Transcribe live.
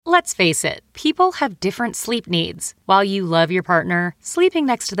Let's face it, people have different sleep needs. While you love your partner, sleeping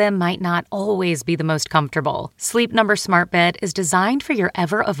next to them might not always be the most comfortable. Sleep Number Smart Bed is designed for your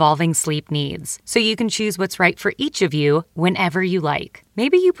ever-evolving sleep needs, so you can choose what's right for each of you whenever you like.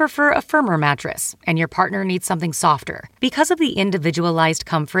 Maybe you prefer a firmer mattress, and your partner needs something softer. Because of the individualized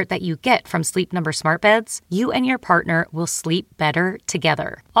comfort that you get from Sleep Number Smart Beds, you and your partner will sleep better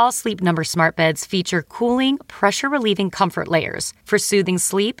together. All Sleep Number Smart Beds feature cooling, pressure-relieving comfort layers for soothing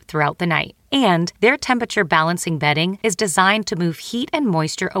sleep throughout the night. And their temperature balancing bedding is designed to move heat and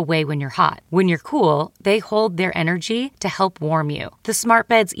moisture away when you're hot. When you're cool, they hold their energy to help warm you. The smart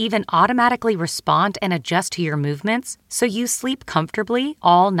beds even automatically respond and adjust to your movements, so you sleep comfortably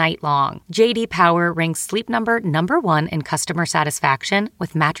all night long. J.D. Power ranks Sleep Number #1 in customer satisfaction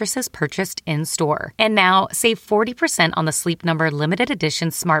with mattresses purchased in-store. And now, save 40% on the Sleep Number limited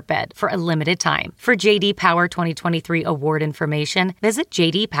edition smart bed for a limited time. For J.D. Power 2023 award information, visit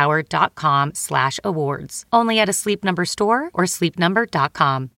jdpower.com/awards. Only at a Sleep Number store or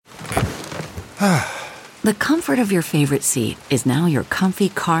sleepnumber.com. The comfort of your favorite seat is now your comfy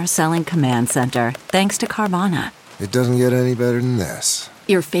car selling command center, thanks to Carvana. It doesn't get any better than this.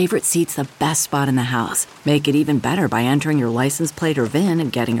 Your favorite seat's the best spot in the house. Make it even better by entering your license plate or VIN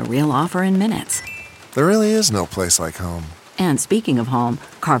and getting a real offer in minutes. There really is no place like home. And speaking of home,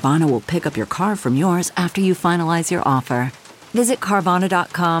 Carvana will pick up your car from yours after you finalize your offer. Visit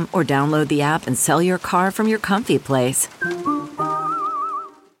Carvana.com or download the app and sell your car from your comfy place.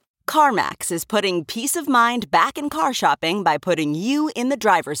 CarMax is putting peace of mind back in car shopping by putting you in the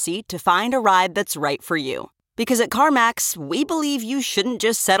driver's seat to find a ride that's right for you. Because at CarMax, we believe you shouldn't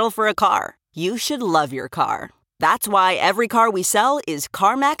just settle for a car. You should love your car. That's why every car we sell is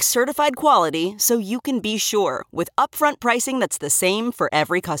CarMax certified quality, so you can be sure with upfront pricing that's the same for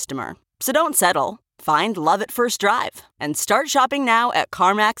every customer. So don't settle. Find love at first drive and start shopping now at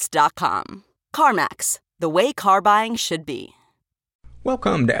CarMax.com. CarMax, the way car buying should be.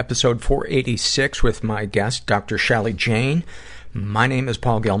 Welcome to episode 486 with my guest, Dr. Shally Jane. My name is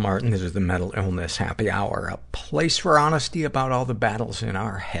Paul Gilmartin. This is the Mental Illness Happy Hour, a place for honesty about all the battles in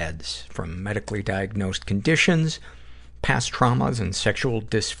our heads, from medically diagnosed conditions, past traumas, and sexual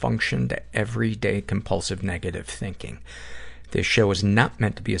dysfunction to everyday compulsive negative thinking. This show is not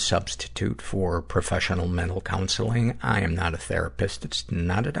meant to be a substitute for professional mental counseling. I am not a therapist. It's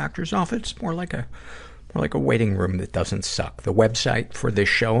not a doctor's office. It's more like a waiting room that doesn't suck. The website for this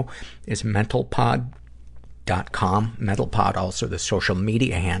show is mentalpod.com. Mentalpod, also the social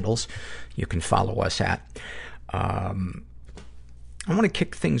media handles you can follow us at. I want to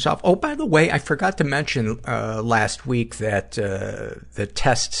kick things off. Oh, by the way, I forgot to mention last week that the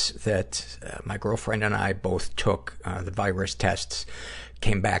tests that my girlfriend and I both took, the virus tests,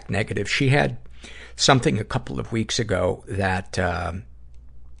 came back negative. She had something a couple of weeks ago that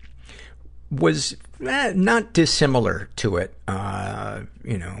was not dissimilar to it,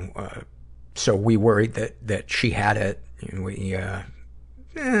 so we worried that she had it. We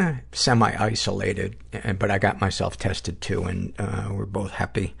semi-isolated, but I got myself tested too, and we're both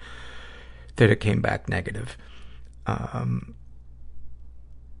happy that it came back negative. Oh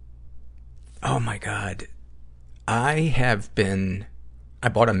my God. I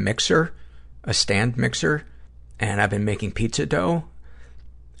bought a mixer, a stand mixer, and I've been making pizza dough.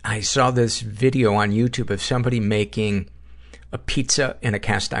 I saw this video on YouTube of somebody making a pizza in a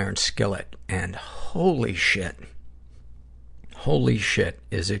cast iron skillet, and holy shit,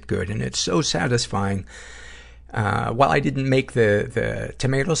 is it good. And it's so satisfying. While I didn't make the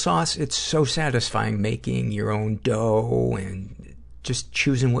tomato sauce, it's so satisfying making your own dough and just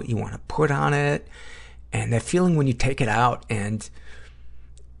choosing what you want to put on it. And that feeling when you take it out and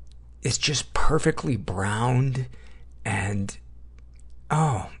it's just perfectly browned, and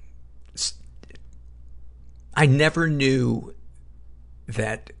I never knew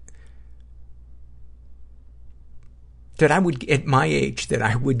that I would, at my age, that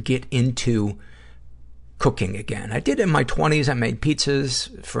I would get into cooking again. I did it in my 20s. I made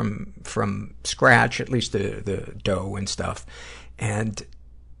pizzas from scratch, at least the dough and stuff. And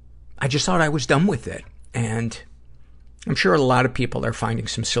I just thought I was done with it. And I'm sure a lot of people are finding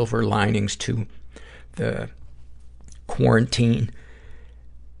some silver linings to the quarantine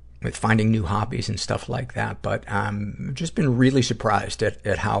with finding new hobbies and stuff like that. But I've just been really surprised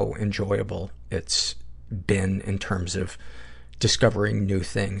at how enjoyable it's been in terms of discovering new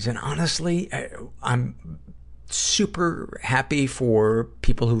things. And honestly, I'm super happy for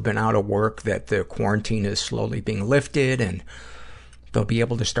people who've been out of work that the quarantine is slowly being lifted and they'll be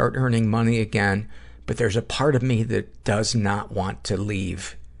able to start earning money again. But there's a part of me that does not want to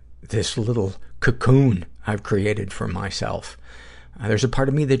leave this little cocoon I've created for myself There's a part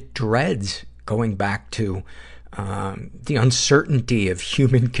of me that dreads going back to the uncertainty of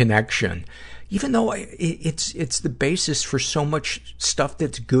human connection. Even though it's the basis for so much stuff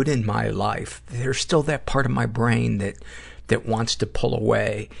that's good in my life, there's still that part of my brain that wants to pull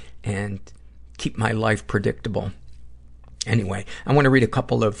away and keep my life predictable. Anyway, I want to read a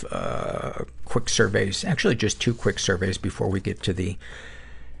couple of quick surveys, actually just 2 quick surveys before we get to the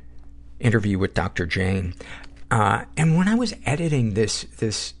interview with Dr. Jane. And when I was editing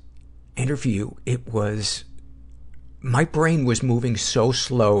this interview, my brain was moving so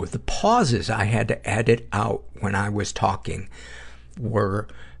slow. The pauses I had to edit out when I was talking were,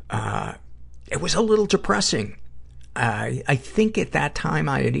 it was a little depressing. I think at that time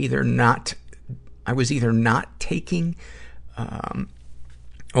I was either not taking,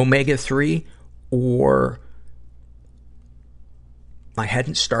 omega-3, or I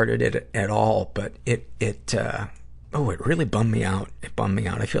hadn't started it at all, but it really bummed me out. It bummed me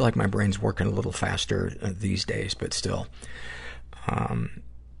out. I feel like my brain's working a little faster these days, but still.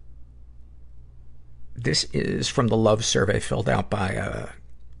 This is from the love survey filled out by a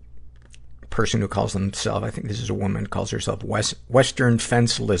person who calls themselves, I think this is a woman, calls herself Western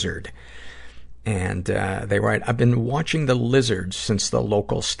Fence Lizard. And they write, I've been watching the lizards since the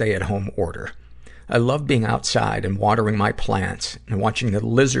local stay-at-home order. I love being outside and watering my plants and watching the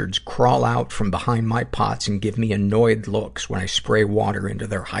lizards crawl out from behind my pots and give me annoyed looks when I spray water into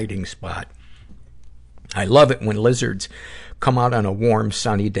their hiding spot. I love it when lizards come out on a warm,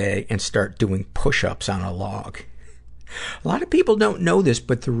 sunny day and start doing push-ups on a log. A lot of people don't know this,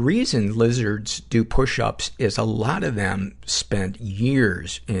 but the reason lizards do push-ups is a lot of them spent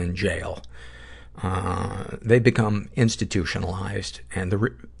years in jail. They become institutionalized, and the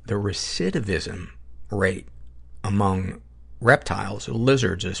recidivism rate among reptiles,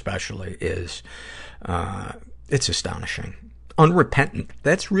 lizards especially, is, it's astonishing. Unrepentant.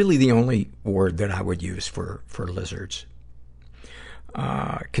 That's really the only word that I would use for lizards.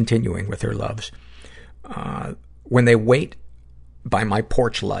 Continuing with their loves. When they wait by my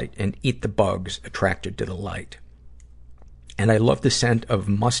porch light and eat the bugs attracted to the light. And I love the scent of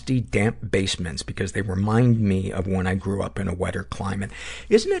musty, damp basements because they remind me of when I grew up in a wetter climate.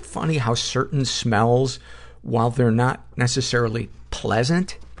 Isn't it funny how certain smells, while they're not necessarily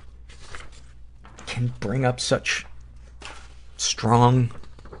pleasant, can bring up such strong,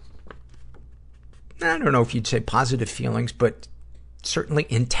 I don't know if you'd say positive feelings, but certainly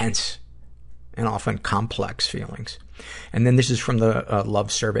intense and often complex feelings. And then this is from the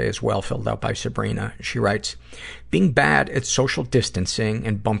love survey as well, filled out by Sabrina. She writes, being bad at social distancing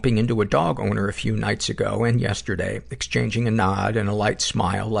and bumping into a dog owner a few nights ago and yesterday, exchanging a nod and a light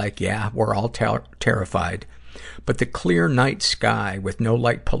smile like, yeah, we're all terrified. But the clear night sky with no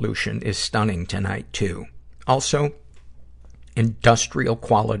light pollution is stunning tonight too. Also, industrial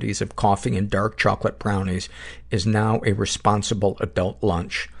qualities of coffee and dark chocolate brownies is now a responsible adult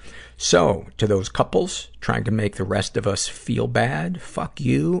lunch. So, to those couples trying to make the rest of us feel bad, fuck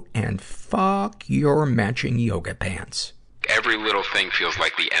you and fuck your matching yoga pants. Every little thing feels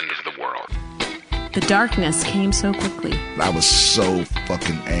like the end of the world. The darkness came so quickly. I was so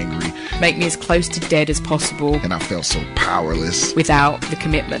fucking angry. Make me as close to dead as possible. And I felt so powerless. Without the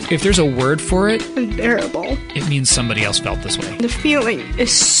commitment. If there's a word for it, unbearable. It means somebody else felt this way. The feeling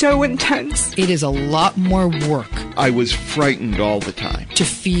is so intense. It is a lot more work. I was frightened all the time. To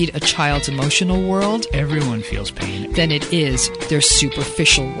feed a child's emotional world, everyone feels pain, than it is their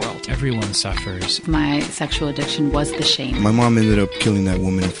superficial world. Everyone suffers. My sexual addiction was the shame. My mom ended up killing that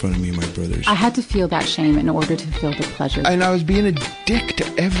woman in front of me and my brothers. I had to feel that shame in order to feel the pleasure. And I was being a dick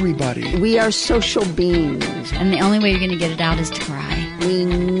to everybody. We are social beings. And the only way you're going to get it out is to cry. We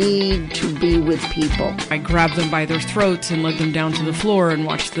need to be with people. I grabbed them by their throats and led them down to the floor and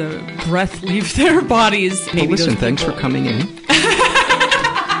watched the breath leave their bodies. Maybe well, listen, thanks for coming in.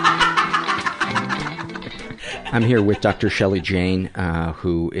 I'm here with Dr. Shelley Jane,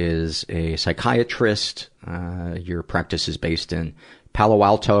 who is a psychiatrist. Your practice is based in Palo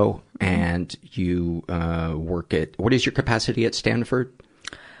Alto, and you work at, what is your capacity at Stanford?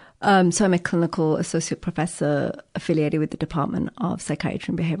 So I'm a clinical associate professor affiliated with the Department of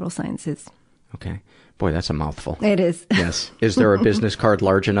Psychiatry and Behavioral Sciences. Okay. Boy, that's a mouthful. It is. Yes. Is there a business card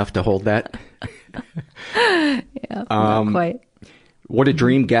large enough to hold that? Yeah, not quite. What a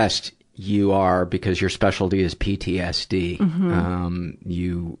dream guest you are, because your specialty is PTSD. Mm-hmm.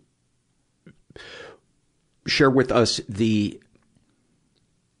 You share with us the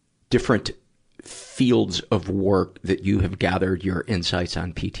different fields of work that you have gathered your insights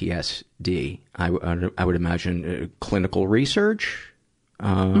on PTSD. I would imagine clinical research.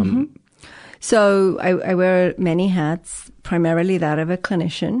 Mm-hmm. So I wear many hats, primarily that of a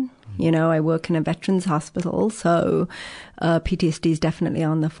clinician. You know, I work in a veterans hospital, so PTSD is definitely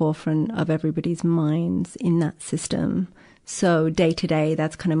on the forefront of everybody's minds in that system. So day to day,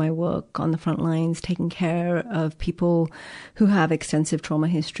 that's kind of my work on the front lines, taking care of people who have extensive trauma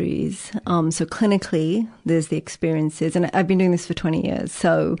histories. So clinically, there's the experiences, and I've been doing this for 20 years.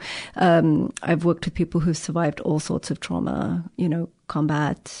 So I've worked with people who've survived all sorts of trauma, you know,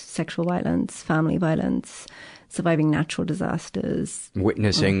 combat, sexual violence, family violence, surviving natural disasters.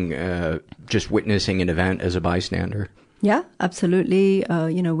 Just witnessing an event as a bystander. Yeah, absolutely.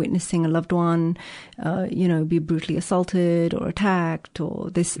 You know, witnessing a loved one, you know, be brutally assaulted or attacked or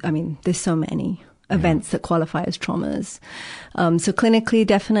there's so many events that qualify as traumas. So clinically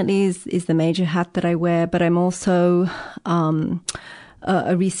definitely is the major hat that I wear, but I'm also,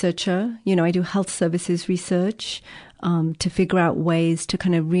 a researcher. You know, I do health services research, to figure out ways to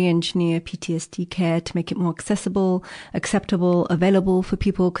kind of re-engineer PTSD care to make it more accessible, acceptable, available for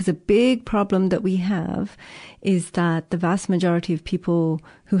people. Because a big problem that we have is that the vast majority of people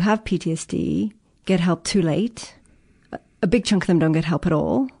who have PTSD get help too late. A big chunk of them don't get help at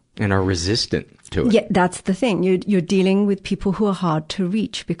all. And are resistant to it. Yeah, that's the thing. You're dealing with people who are hard to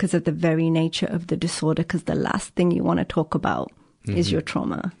reach because of the very nature of the disorder, because the last thing you want to talk about is your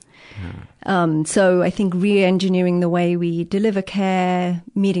trauma. So I think re-engineering the way we deliver care,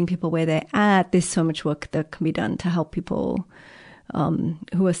 meeting people where they're at, there's so much work that can be done to help people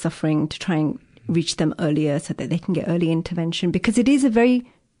who are suffering, to try and reach them earlier so that they can get early intervention, because it is a very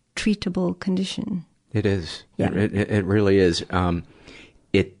treatable condition. It is. Yeah. It really is.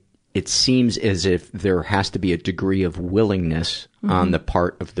 It seems as if there has to be a degree of willingness on the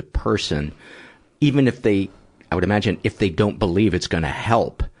part of the person, even if I would imagine if they don't believe it's going to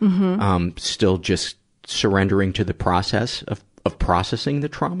help, still just surrendering to the process of processing the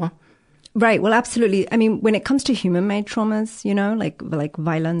trauma. Right. Well, absolutely. I mean, when it comes to human-made traumas, you know, like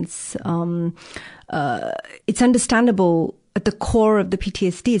violence, it's understandable at the core of the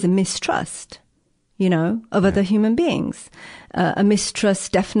PTSD is a mistrust, you know, of other human beings. A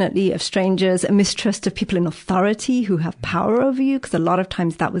mistrust definitely of strangers, a mistrust of people in authority who have power over you, because a lot of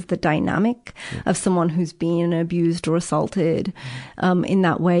times that was the dynamic of someone who's been abused or assaulted in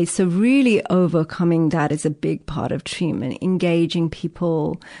that way. So really overcoming that is a big part of treatment, engaging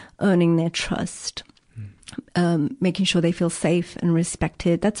people, earning their trust, making sure they feel safe and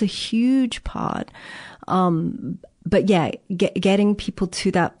respected. That's a huge part. But yeah, getting people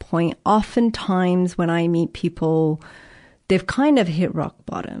to that point. Oftentimes when I meet people, they've kind of hit rock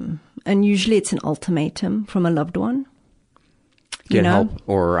bottom. And usually it's an ultimatum from a loved one. Get help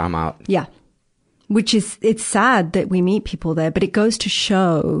or I'm out. Yeah. It's sad that we meet people there, but it goes to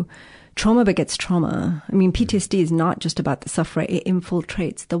show trauma begets trauma. I mean, PTSD is not just about the sufferer. It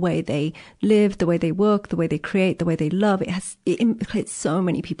infiltrates the way they live, the way they work, the way they create, the way they love. It infiltrates so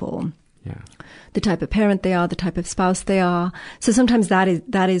many people. Yeah. The type of parent they are, the type of spouse they are. So sometimes that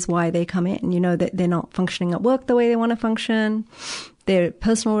is why they come in, you know, that they're not functioning at work the way they want to function. Their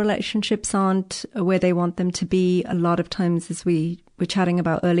personal relationships aren't where they want them to be. A lot of times, as we were chatting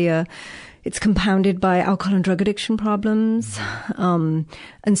about earlier, it's compounded by alcohol and drug addiction problems. And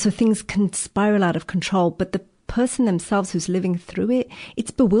so things can spiral out of control, but the person themselves who's living through it, it's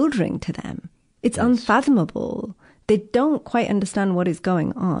bewildering to them. It's unfathomable. They don't quite understand what is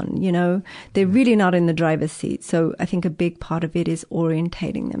going on, you know. They're really not in the driver's seat. So I think a big part of it is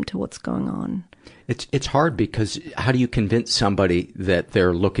orientating them to what's going on. It's hard because how do you convince somebody that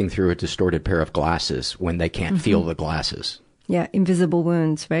they're looking through a distorted pair of glasses when they can't feel the glasses? Yeah, invisible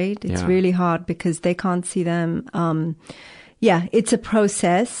wounds, right? It's really hard because they can't see them. It's a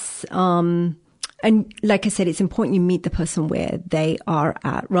process. And like I said, it's important you meet the person where they are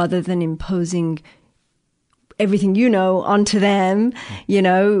at rather than imposing everything you know onto them, you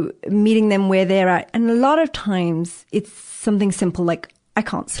know, meeting them where they're at. And a lot of times it's something simple like, I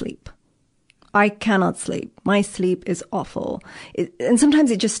can't sleep. I cannot sleep. My sleep is awful. And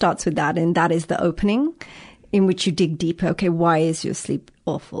sometimes it just starts with that. And that is the opening in which you dig deeper. Okay, why is your sleep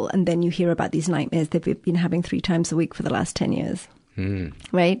awful? And then you hear about these nightmares they've been having 3 times a week for the last 10 years.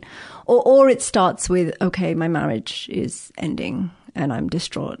 Right? Or it starts with, okay, my marriage is ending and I'm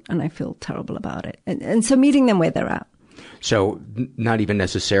distraught and I feel terrible about it. And so meeting them where they're at. So not even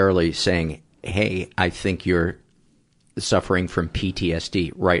necessarily saying, hey, I think you're suffering from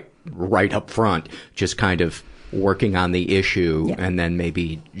PTSD right up front, just kind of working on the issue and then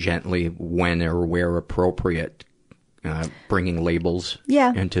maybe gently, when or where appropriate, bringing labels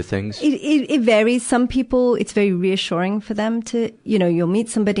into things? It varies. Some people, it's very reassuring for them to, you'll meet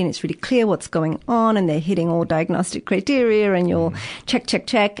somebody and it's really clear what's going on and they're hitting all diagnostic criteria and you'll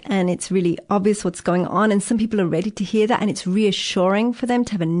check, and it's really obvious what's going on. And some people are ready to hear that, and it's reassuring for them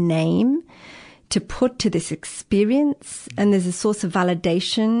to have a name to put to this experience, and there's a source of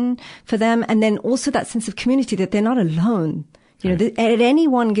validation for them. And then also that sense of community, that they're not alone. At any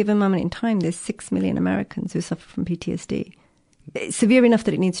one given moment in time, there's 6 million Americans who suffer from PTSD. It's severe enough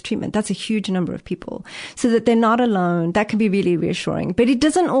that it needs treatment. That's a huge number of people. So that they're not alone, that can be really reassuring. But it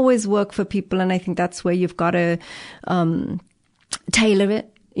doesn't always work for people, and I think that's where you've got to tailor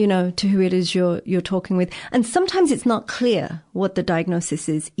it, to who it is you're talking with. And sometimes it's not clear what the diagnosis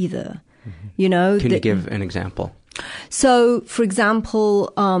is either. Can you give an example? So, for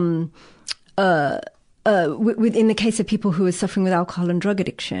example, in the case of people who are suffering with alcohol and drug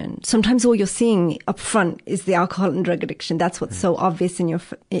addiction, sometimes all you're seeing up front is the alcohol and drug addiction. That's what's so obvious in your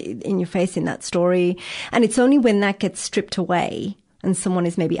face in that story. And it's only when that gets stripped away and someone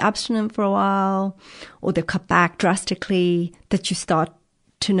is maybe abstinent for a while, or they've cut back drastically, that you start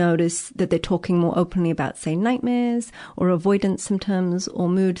to notice that they're talking more openly about, say, nightmares or avoidance symptoms or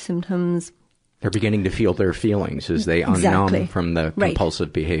mood symptoms. They're beginning to feel their feelings as they unnumb from the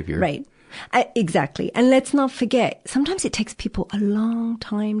compulsive behavior. Right. Exactly. And let's not forget, sometimes it takes people a long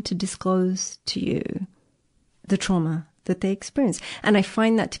time to disclose to you the trauma that they experience. And I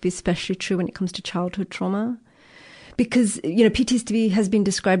find that to be especially true when it comes to childhood trauma, because, PTSD has been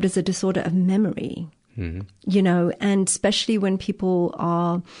described as a disorder of memory. And especially when people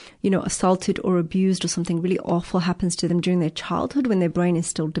are, assaulted or abused, or something really awful happens to them during their childhood, when their brain is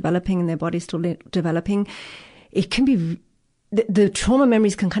still developing and their body's still developing, it can be, the trauma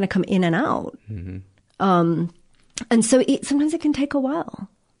memories can kind of come in and out. And so sometimes it can take a while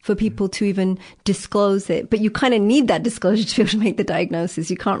for people to even disclose it. But you kind of need that disclosure to be able to make the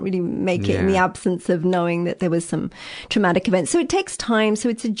diagnosis. You can't really make it in the absence of knowing that there was some traumatic event. So it takes time. So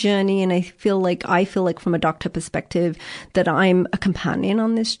it's a journey. And I feel like from a doctor perspective that I'm a companion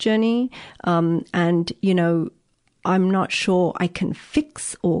on this journey. And, I'm not sure I can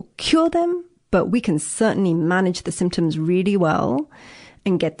fix or cure them, but we can certainly manage the symptoms really well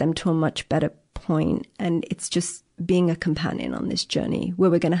and get them to a much better point. And it's just being a companion on this journey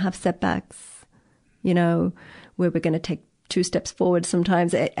where we're going to have setbacks, where we're going to take 2 steps forward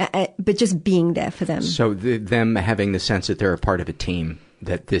sometimes, but just being there for them. So them having the sense that they're a part of a team,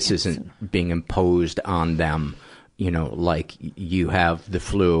 that this isn't being imposed on them, like you have the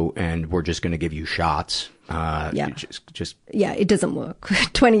flu and we're just going to give you shots. It doesn't work.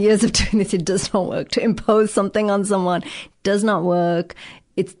 20 years of doing this, it does not work. To impose something on someone does not work.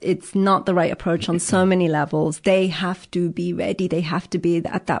 It's not the right approach on so many levels. They have to be ready. They have to be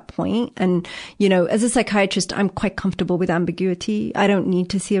at that point. And, as a psychiatrist, I'm quite comfortable with ambiguity. I don't need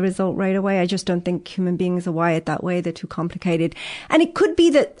to see a result right away. I just don't think human beings are wired that way. They're too complicated. And it could be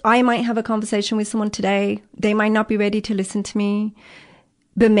that I might have a conversation with someone today. They might not be ready to listen to me,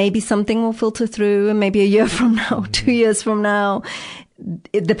 but maybe something will filter through, and maybe a year from now, 2 years from now,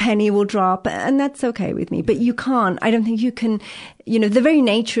 the penny will drop, and that's okay with me. But I don't think you can, the very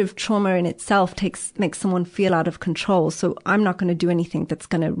nature of trauma in itself makes someone feel out of control. So I'm not going to do anything that's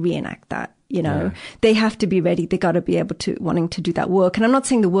going to reenact that, They have to be ready. They got to be wanting to do that work. And I'm not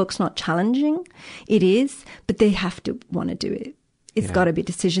saying the work's not challenging. It is, but they have to want to do it. It's got to be a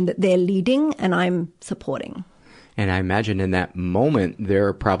decision that they're leading and I'm supporting. And I imagine in that moment,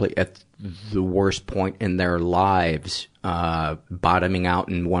 they're probably at the worst point in their lives, bottoming out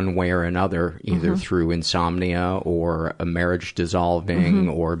in one way or another, either through insomnia or a marriage dissolving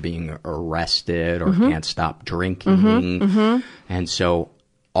or being arrested or can't stop drinking. And so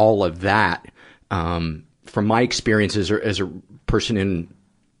all of that, from my experiences as a person in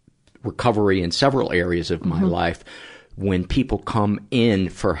recovery in several areas of my life, when people come in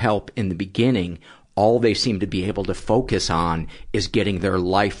for help in the beginning, all they seem to be able to focus on is getting their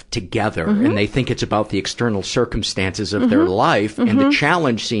life together. And they think it's about the external circumstances of their life. And the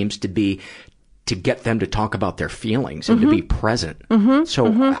challenge seems to be to get them to talk about their feelings and to be present.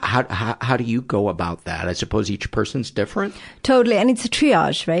 So how do you go about that? I suppose each person's different. Totally. And it's a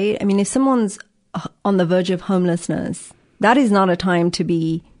triage, right? I mean, if someone's on the verge of homelessness, that is not a time to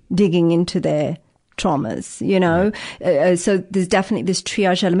be digging into their traumas, so there's definitely this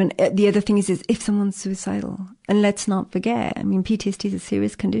triage element. The other thing is if someone's suicidal, and let's not forget, I mean, PTSD is a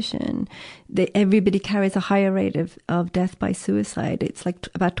serious condition. Everybody carries a higher rate of death by suicide. It's like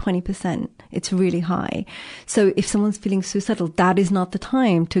about 20%. It's really high. So if someone's feeling suicidal, that is not the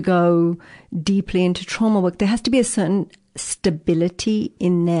time to go deeply into trauma work. There has to be a certain stability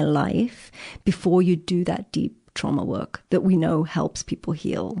in their life before you do that deep trauma work that we know helps people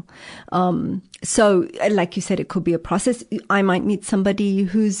heal. So like you said, it could be a process. I might meet somebody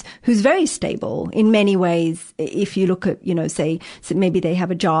who's very stable in many ways. If you look at, say maybe they have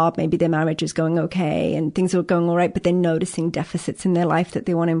a job, maybe their marriage is going okay and things are going all right, but they're noticing deficits in their life that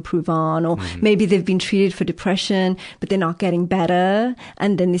they want to improve on, or maybe they've been treated for depression, but they're not getting better.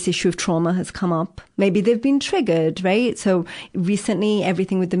 And then this issue of trauma has come up. Maybe they've been triggered, right? So recently,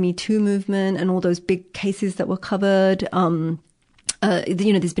 everything with the Me Too movement and all those big cases that were covered,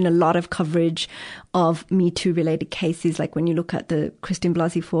 there's been a lot of coverage of Me Too related cases. Like when you look at the Christine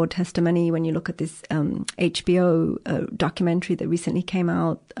Blasey Ford testimony, when you look at this HBO documentary that recently came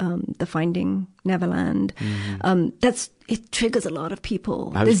out, The Finding Neverland, it triggers a lot of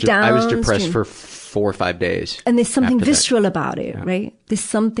people. I was depressed for 4 or 5 days. And there's something visceral about it, right? There's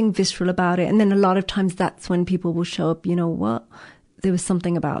something visceral about it. And then a lot of times that's when people will show up, there was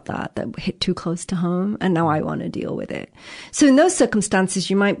something about that hit too close to home, and now I want to deal with it. So in those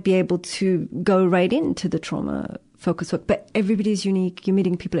circumstances, you might be able to go right into the trauma focus work, but everybody's unique. You're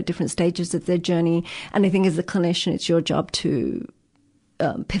meeting people at different stages of their journey. And I think as a clinician, it's your job to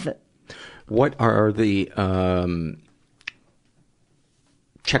pivot. What are the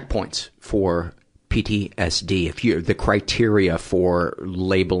checkpoints for PTSD, the criteria for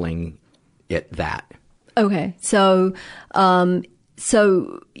labeling it that? Okay. So,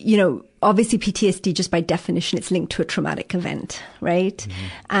 obviously PTSD, just by definition, it's linked to a traumatic event, right? Mm-hmm.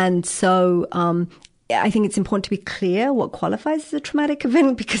 And so, I think it's important to be clear what qualifies as a traumatic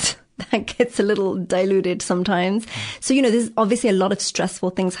event, because that gets a little diluted sometimes. So, there's obviously a lot of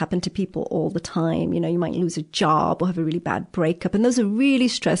stressful things happen to people all the time. You might lose a job or have a really bad breakup, and those are really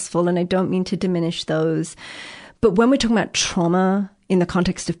stressful, and I don't mean to diminish those. But when we're talking about trauma in the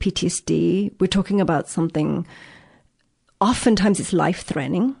context of PTSD, we're talking about something, oftentimes it's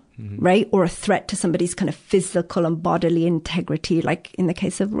life-threatening, right? Or a threat to somebody's kind of physical and bodily integrity, like in the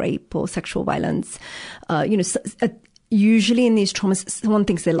case of rape or sexual violence. Usually in these traumas, someone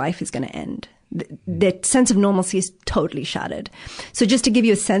thinks their life is going to end. Their sense of normalcy is totally shattered. So just to give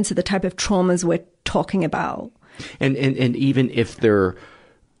you a sense of the type of traumas we're talking about. And even if they're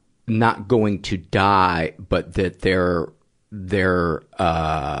not going to die, but that their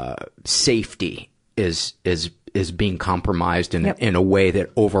safety is being compromised in a way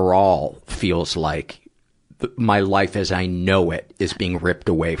that overall feels like my life as I know it is being ripped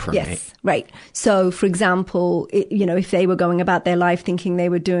away from me. Yes, right. So, for example, if they were going about their life thinking they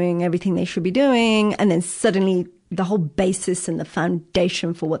were doing everything they should be doing, and then suddenly the whole basis and the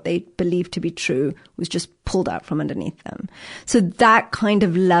foundation for what they believed to be true was just pulled out from underneath them. So that kind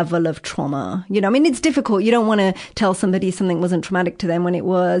of level of trauma, it's difficult. You don't want to tell somebody something wasn't traumatic to them when it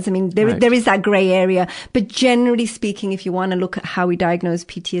was. There is that gray area. But generally speaking, if you want to look at how we diagnose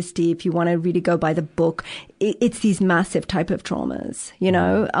PTSD, if you want to really go by the book, it's these massive type of traumas,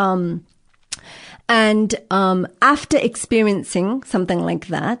 after experiencing something like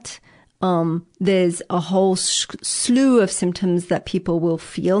that, there's a whole slew of symptoms that people will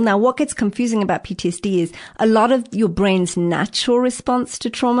feel. Now, what gets confusing about PTSD is a lot of your brain's natural response to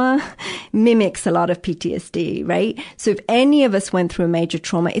trauma mimics a lot of PTSD, right? So if any of us went through a major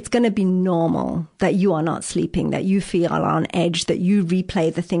trauma, it's going to be normal that you are not sleeping, that you feel on edge, that you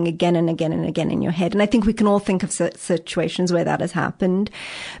replay the thing again and again and again in your head. And I think we can all think of situations where that has happened.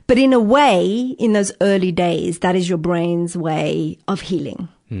 But in a way, in those early days, that is your brain's way of healing.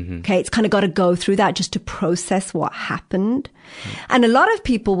 Mm-hmm. Okay, it's kind of got to go through that just to process what happened. Mm-hmm. And a lot of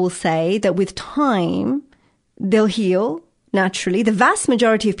people will say that with time, they'll heal naturally. The vast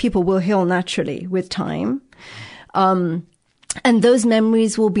majority of people will heal naturally with time. And those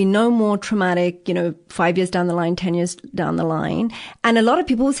memories will be no more traumatic, 5 years down the line, 10 years down the line. And a lot of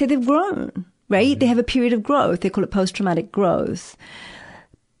people will say they've grown, right? Mm-hmm. They have a period of growth. They call it post-traumatic growth.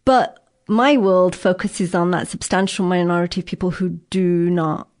 But my world focuses on that substantial minority of people who do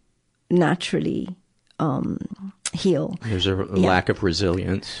not naturally heal. There's a lack of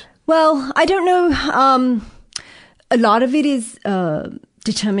resilience. Well, I don't know. A lot of it is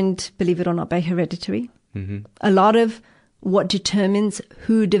determined, believe it or not, by hereditary. Mm-hmm. A lot of what determines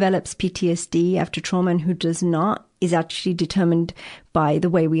who develops PTSD after trauma and who does not is actually determined by the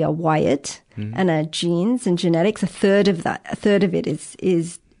way we are wired and our genes and genetics. A third of it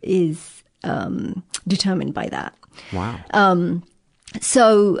is determined by that. Wow. And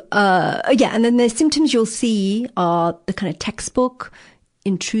then the symptoms you'll see are the kind of textbook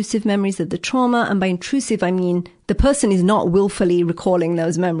intrusive memories of the trauma. And by intrusive, I mean The person is not willfully recalling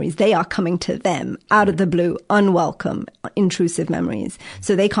those memories. They are coming to them out of the blue, unwelcome, intrusive memories.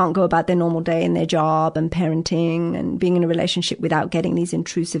 So they can't go about their normal day in their job and parenting and being in a relationship without getting these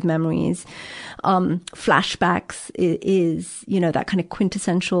intrusive memories. Flashbacks is, that kind of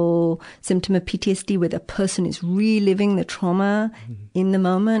quintessential symptom of PTSD where the person is reliving the trauma in the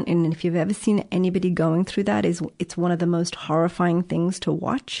moment. And if you've ever seen anybody going through that, it's one of the most horrifying things to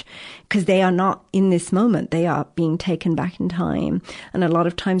watch because they are not in this moment. They are being taken back in time. And a lot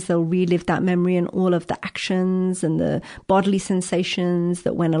of times they'll relive that memory and all of the actions and the bodily sensations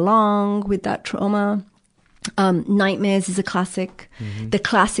that went along with that trauma. Nightmares is a classic. The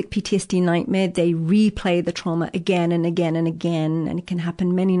classic PTSD nightmare, they replay the trauma again and again and again, and it can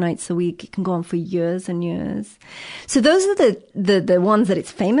happen many nights a week. It can go on for years and years. So those are the ones that it's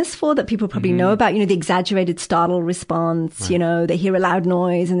famous for, that people probably know about. The exaggerated startle response. Right. They hear a loud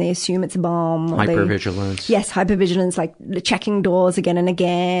noise and they assume it's a bomb. Hypervigilance. Yes, hypervigilance, like checking doors again and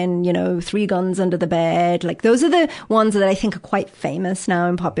again. 3 guns under the bed. Like those are the ones that I think are quite famous now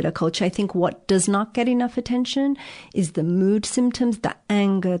in popular culture. I think what does not get enough attention is the mood symptoms, the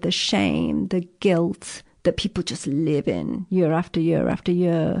anger, the shame, the guilt that people just live in year after year after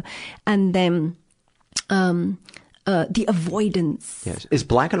year. And then the avoidance. Yes. Is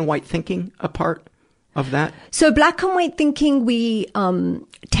black and white thinking a part of that? So black and white thinking we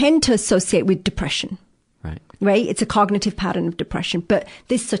tend to associate with depression. Right? It's a cognitive pattern of depression, but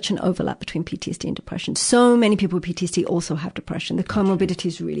there's such an overlap between PTSD and depression. So many people with PTSD also have depression. The comorbidity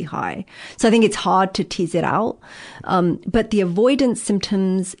is really high. So I think it's hard to tease it out. But the avoidance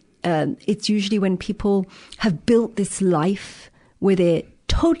symptoms, it's usually when people have built this life where they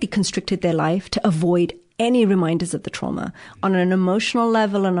totally constricted their life to avoid any reminders of the trauma on an emotional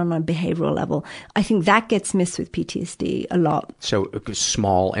level and on a behavioral level. I think that gets missed with PTSD a lot. So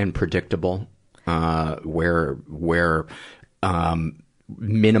small and predictable. Where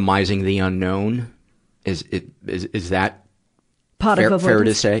minimizing the unknown is that part of avoidance? Fair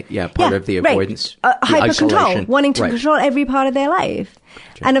to say? Yeah, part of the avoidance. Right. Hyper control, wanting to control every part of their life.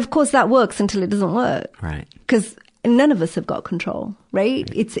 Gotcha. And of course that works until it doesn't work. Right. Because none of us have got control, right?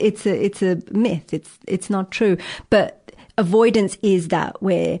 It's a myth. It's not true. But avoidance is that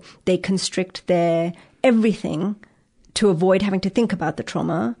where they constrict their everything to avoid having to think about the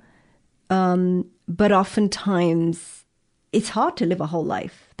trauma. But oftentimes it's hard to live a whole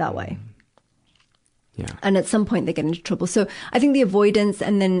life that way. Yeah. And at some point they get into trouble. So I think the avoidance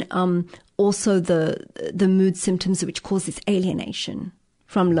and then, also the mood symptoms which cause this alienation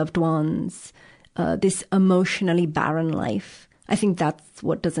from loved ones, this emotionally barren life. I think that's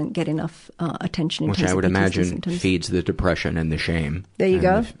what doesn't get enough attention. Which I would imagine feeds the depression and the shame. There you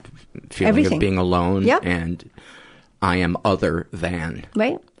go. Feeling Everything. Of being alone and I am other than.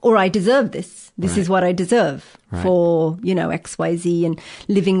 Right. Or I deserve this. This is what I deserve for, XYZ, and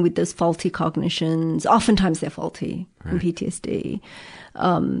living with those faulty cognitions. Oftentimes they're faulty in PTSD.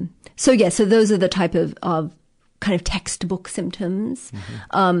 So those are the type of kind of textbook symptoms.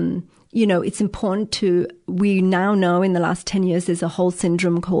 It's important we now know in the last 10 years there's a whole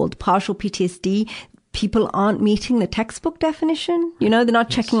syndrome called partial PTSD. People aren't meeting the textbook definition. They're not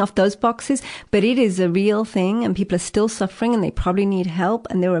checking off those boxes, but it is a real thing and people are still suffering and they probably need help.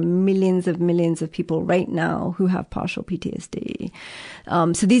 And there are millions of people right now who have partial PTSD.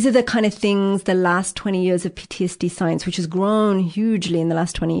 So these are the kind of things the last 20 years of PTSD science, which has grown hugely in the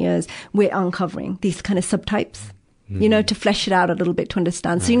last 20 years, we're uncovering these kind of subtypes, to flesh it out a little bit to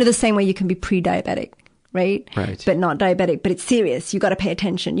understand. So, the same way you can be pre-diabetic, right? But not diabetic, but it's serious. You got to pay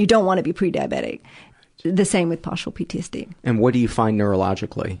attention. You don't want to be pre-diabetic. The same with partial PTSD. And what do you find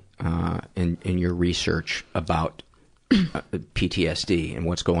neurologically in your research about PTSD and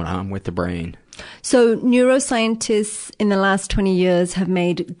what's going on with the brain? So neuroscientists in the last 20 years have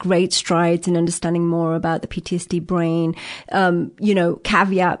made great strides in understanding more about the PTSD brain.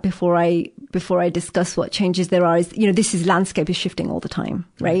 Caveat before I discuss what changes there are is, this landscape is shifting all the time,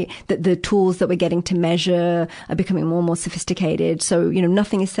 right? The tools that we're getting to measure are becoming more and more sophisticated. So,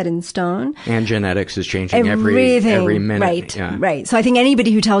 nothing is set in stone. And genetics is changing every minute. Right, right. So I think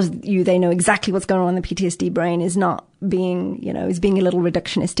anybody who tells you they know exactly what's going on in the PTSD brain is not being a little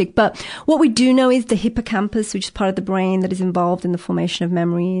reductionistic. But what we do know is the hippocampus, which is part of the brain that is involved in the formation of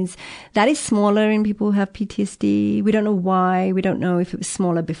memories, that is smaller in people who have PTSD. We don't know why. We don't know if it was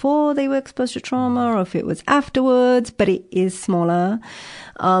smaller before they were exposed to trauma or if it was afterwards, but it is smaller.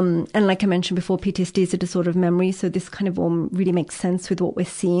 And like I mentioned before, PTSD is a disorder of memory. So this kind of all really makes sense with what we're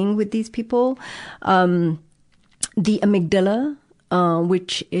seeing with these people. The amygdala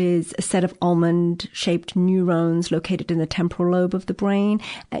which is a set of almond-shaped neurons located in the temporal lobe of the brain,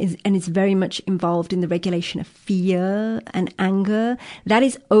 and is very much involved in the regulation of fear and anger. That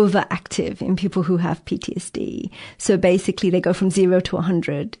is overactive in people who have PTSD. So basically, they go from 0 to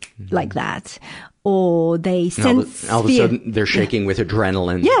 100 like that. Or they sense all of a sudden they're shaking with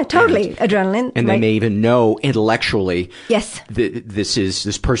adrenaline. Yeah, totally. Adrenaline. And they may even know intellectually, yes,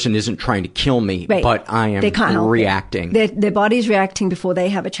 this person isn't trying to kill me, but I am reacting. Their body's reacting before they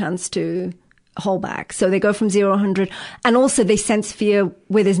have a chance to hold back. So they go from 0 to 100. And also they sense fear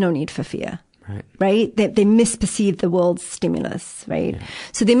where there's no need for fear. Right? They misperceive the world's stimulus, right? Yeah.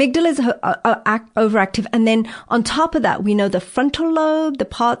 So the amygdala is overactive. And then on top of that, we know the frontal lobe, the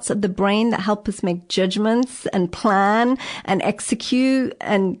parts of the brain that help us make judgments and plan and execute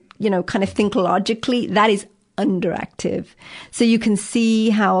and, kind of think logically, that is underactive. So you can see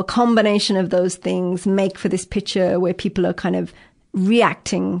how a combination of those things make for this picture where people are kind of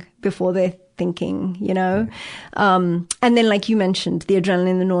reacting before they're thinking, and then like you mentioned, the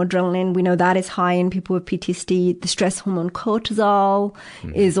adrenaline, the noradrenaline, we know that is high in people with PTSD. The stress hormone cortisol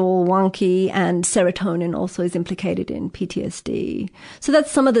is all wonky, and serotonin also is implicated in PTSD. So that's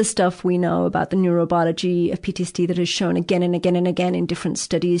some of the stuff we know about the neurobiology of PTSD that is shown again and again and again in different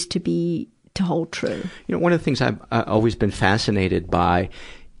studies to hold true. One of the things I've always been fascinated by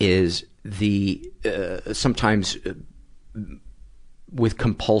is the sometimes with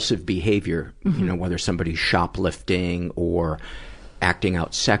compulsive behavior, whether somebody's shoplifting or acting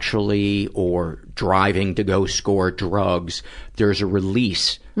out sexually or driving to go score drugs, there's a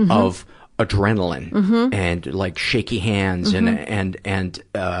release of adrenaline and like shaky hands and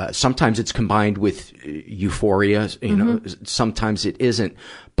sometimes it's combined with euphoria, sometimes it isn't.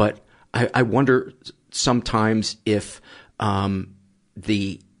 But I wonder sometimes if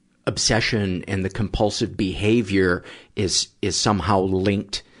the obsession and the compulsive behavior is somehow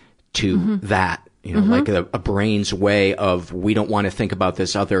linked to that, like a brain's way of, we don't want to think about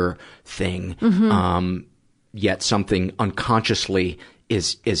this other thing, yet something unconsciously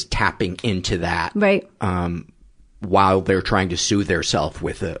is tapping into that, right? While they're trying to soothe themselves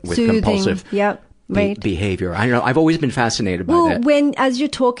with compulsive behavior. I don't know. I've always been fascinated by that. As you're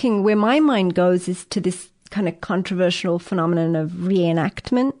talking, where my mind goes is to this kind of controversial phenomenon of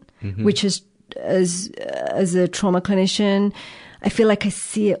reenactment, which is, as a trauma clinician, I feel like I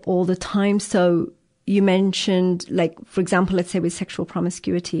see it all the time. So you mentioned, like, for example, let's say with sexual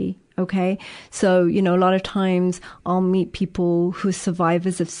promiscuity. Okay. So, a lot of times I'll meet people who are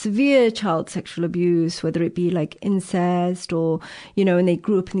survivors of severe child sexual abuse, whether it be like incest or, and they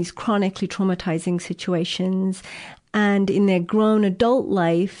grew up in these chronically traumatizing situations. And in their grown adult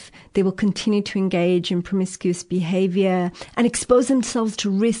life, they will continue to engage in promiscuous behavior and expose themselves to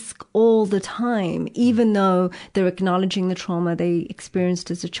risk all the time, even though they're acknowledging the trauma they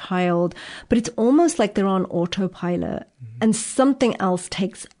experienced as a child. But it's almost like they're on autopilot and something else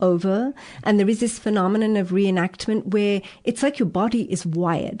takes over. And there is this phenomenon of reenactment where it's like your body is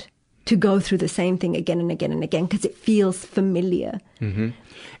wired to go through the same thing again and again and again because it feels familiar.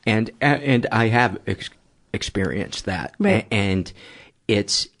 And I have experienced that, right? And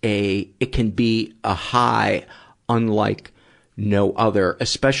it can be a high unlike no other,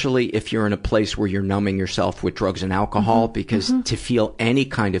 especially if you're in a place where you're numbing yourself with drugs and alcohol, because to feel any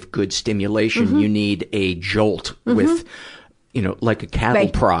kind of good stimulation, you need a jolt with, like a cattle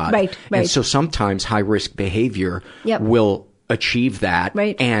prod. Right. And so sometimes high risk behavior will achieve that,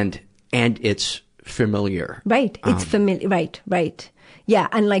 and it's familiar. Right. It's familiar. Right. Yeah.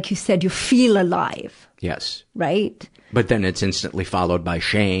 And like you said, you feel alive. Yes. Right. But then it's instantly followed by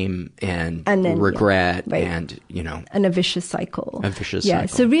shame and then, regret and, and a vicious cycle. cycle.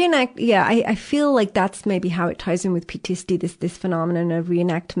 So I feel like that's maybe how it ties in with PTSD, this phenomenon of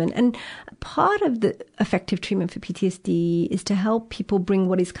reenactment. And part of the effective treatment for PTSD is to help people bring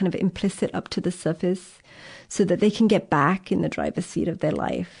what is kind of implicit up to the surface so that they can get back in the driver's seat of their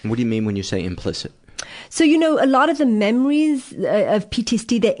life. What do you mean when you say implicit? So, a lot of the memories of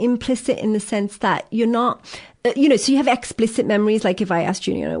PTSD, they're implicit in the sense that you're not, so you have explicit memories. Like if I asked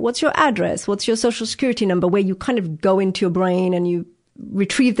you, what's your address? What's your social security number? Where you kind of go into your brain and you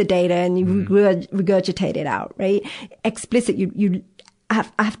retrieve the data and you regurgitate it out, right? Explicit, I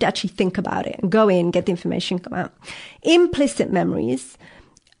have to actually think about it and go in, get the information, come out. Implicit memories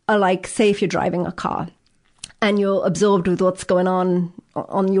are like, say, if you're driving a car and you're absorbed with what's going on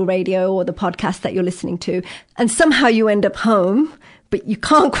your radio or the podcast that you're listening to, and somehow you end up home, but you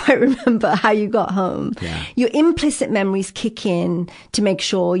can't quite remember how you got home. Yeah. Your implicit memories kick in to make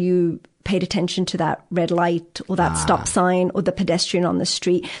sure you paid attention to that red light or that stop sign or the pedestrian on the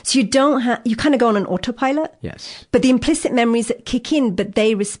street. So you you kind of go on an autopilot. Yes. But the implicit memories kick in, but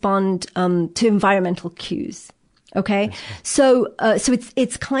they respond to environmental cues. Okay. So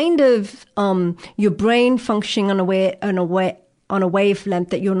it's kind of your brain functioning on a wavelength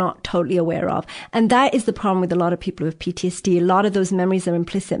that you're not totally aware of. And that is the problem with a lot of people with PTSD. A lot of those memories are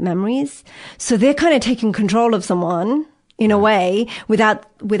implicit memories. So they're kind of taking control of someone in a way without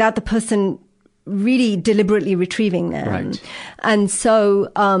the person really deliberately retrieving them. Right. And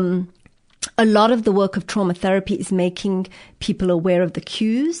so, a lot of the work of trauma therapy is making people aware of the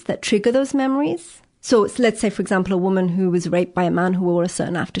cues that trigger those memories. So let's say, for example, a woman who was raped by a man who wore a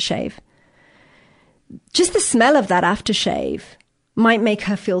certain aftershave. Just the smell of that aftershave might make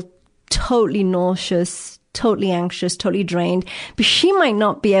her feel totally nauseous, totally anxious, totally drained, but she might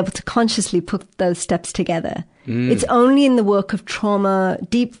not be able to consciously put those steps together. It's only in the work of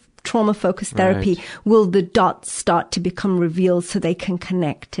deep trauma-focused therapy will the dots start to become revealed so they can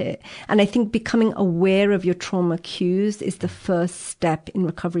connect it. And I think becoming aware of your trauma cues is the first step in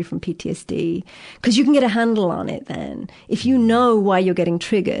recovery from PTSD, because you can get a handle on it then. If you know why you're getting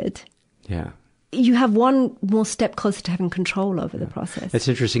triggered, you have one more step closer to having control over the process. It's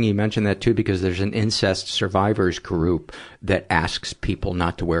interesting you mentioned that too, because there's an incest survivors group that asks people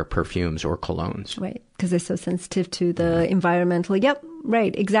not to wear perfumes or colognes. Right, because they're so sensitive to the environmental. Yep,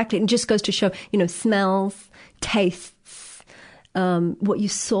 right, exactly. It just goes to show, smells, tastes, what you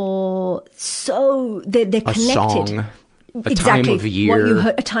saw. So they're connected. A song. A exactly. Time of year. What you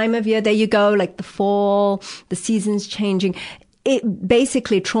heard, a time of year. There you go. Like the fall, the seasons changing.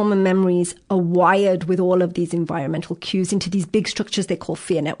 Basically, trauma memories are wired with all of these environmental cues into these big structures they call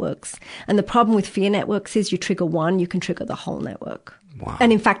fear networks. And the problem with fear networks is you trigger one, you can trigger the whole network. Wow.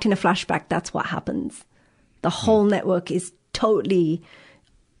 And in fact, in a flashback, that's what happens. The whole network is totally,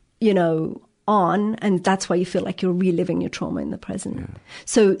 on, and that's why you feel like you're reliving your trauma in the present.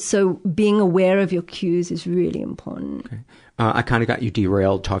 Yeah. So being aware of your cues is really important. Okay. I kind of got you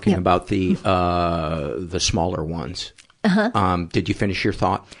derailed talking about the smaller ones. Did you finish your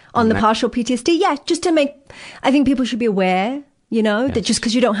thought on the partial PTSD? Yeah, just to I think people should be aware, that just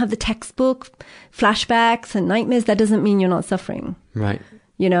because you don't have the textbook flashbacks and nightmares, that doesn't mean you're not suffering. Right.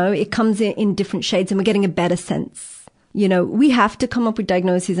 It comes in different shades and we're getting a better sense. We have to come up with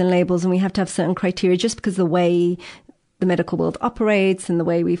diagnoses and labels, and we have to have certain criteria just because the way the medical world operates and the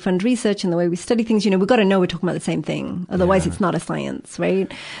way we fund research and the way we study things, we've got to know we're talking about the same thing. Otherwise it's not a science,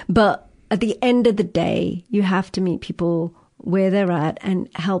 right? But at the end of the day, you have to meet people where they're at and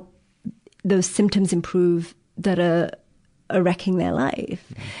help those symptoms improve that are wrecking their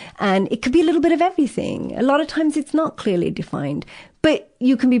life. And it could be a little bit of everything. A lot of times it's not clearly defined, but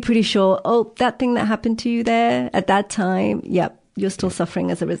you can be pretty sure, that thing that happened to you there at that time, you're still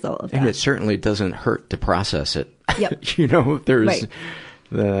suffering as a result of that. And it certainly doesn't hurt to process it. Yep. There's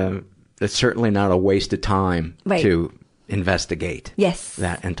it's certainly not a waste of time to investigate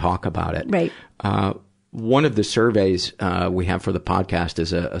that and talk about it. Right. One of the surveys we have for the podcast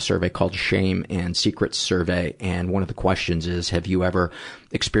is a survey called Shame and Secrets Survey. And one of the questions is, have you ever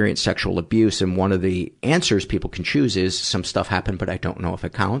experienced sexual abuse? And one of the answers people can choose is, some stuff happened, but I don't know if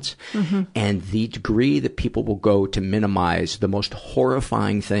it counts. Mm-hmm. And the degree that people will go to minimize the most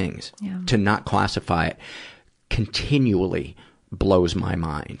horrifying things, to not classify it, continually blows my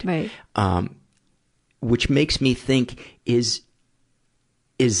mind. Right. Which makes me think is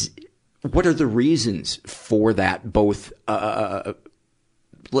what are the reasons for that? Both,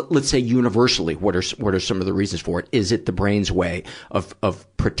 let's say universally, what are some of the reasons for it? Is it the brain's way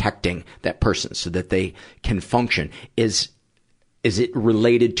of protecting that person so that they can function? Is it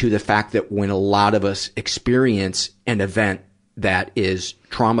related to the fact that when a lot of us experience an event that is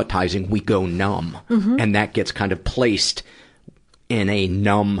traumatizing, we go numb, and that gets kind of placed in a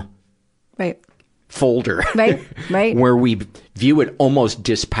numb folder, right, where we view it almost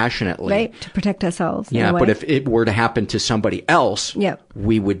dispassionately, right, to protect ourselves. Yeah, but if it were to happen to somebody else,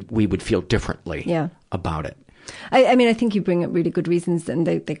 we would feel differently about it. I mean, I think you bring up really good reasons, and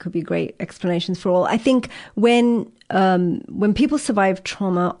they could be great explanations for all. I think when people survive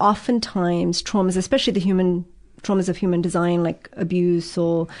trauma, oftentimes traumas, especially the traumas of human design, like abuse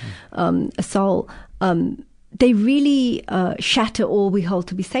or assault, they really shatter all we hold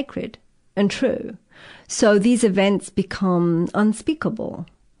to be sacred and true. So these events become unspeakable,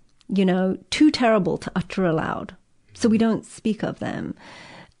 too terrible to utter aloud. So we don't speak of them.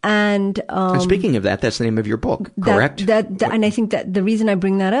 And speaking of that, that's the name of your book, correct? And I think that the reason I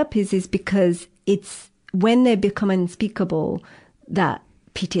bring that up is because it's when they become unspeakable that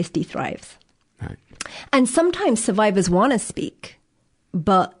PTSD thrives. Right. And sometimes survivors want to speak,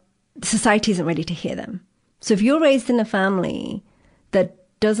 but society isn't ready to hear them. So if you're raised in a family that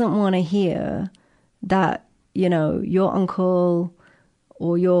doesn't want to hear that, your uncle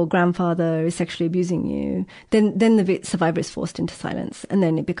or your grandfather is sexually abusing you, then the survivor is forced into silence, and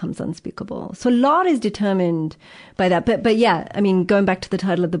then it becomes unspeakable. So a lot is determined by that. But yeah, I mean, going back to the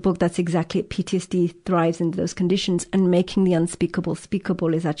title of the book, that's exactly it. PTSD thrives in those conditions, and making the unspeakable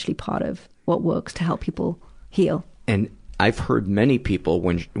speakable is actually part of what works to help people heal. And I've heard many people,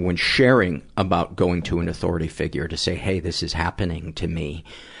 when sharing about going to an authority figure, to say, hey, this is happening to me,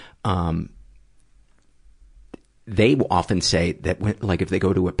 they will often say that if they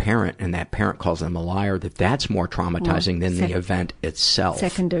go to a parent and that parent calls them a liar, that's more traumatizing than the event itself.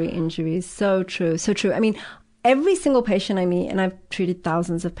 Secondary injuries. So true. So true. I mean, every single patient I meet, and I've treated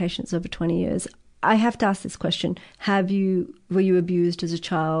thousands of patients over 20 years, I have to ask this question. Were you abused as a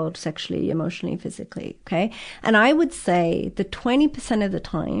child, sexually, emotionally, physically? Okay. And I would say that 20% of the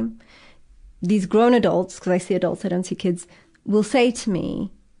time, these grown adults, because I see adults, I don't see kids, will say to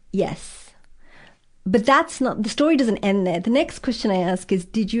me, yes. But the story doesn't end there. The next question I ask is,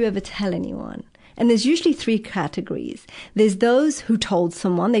 did you ever tell anyone? And there's usually 3 categories. There's those who told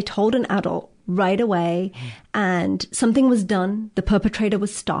someone, they told an adult right away, and something was done. The perpetrator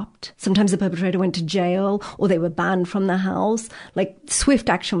was stopped. Sometimes the perpetrator went to jail, or they were banned from the house. Like, swift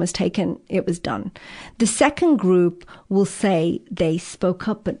action was taken. It was done. The second group will say they spoke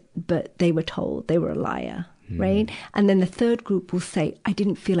up, but they were told they were a liar. Right? And then the third group will say, I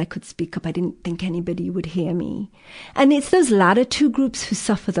didn't feel I could speak up. I didn't think anybody would hear me. And it's those latter 2 groups who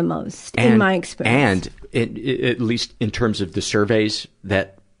suffer the most, in my experience. And at least in terms of the surveys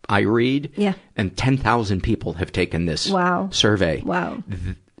that I read, and 10,000 people have taken this survey. Wow.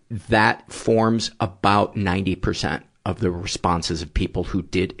 That forms about 90% of the responses of people who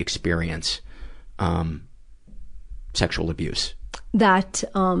did experience sexual abuse. That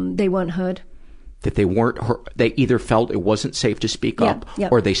they weren't heard. That they weren't heard. They either felt it wasn't safe to speak up,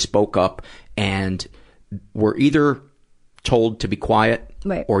 or they spoke up and were either told to be quiet,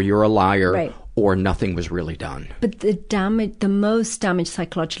 or you're a liar, or nothing was really done. But the most damage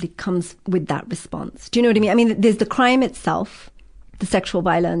psychologically comes with that response. Do you know what I mean? I mean, there's the crime itself, the sexual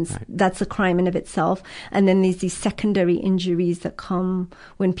violence, that's a crime in of itself. And then there's these secondary injuries that come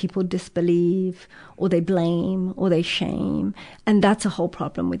when people disbelieve, or they blame, or they shame. And that's a whole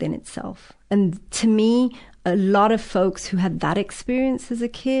problem within itself. And to me, a lot of folks who had that experience as a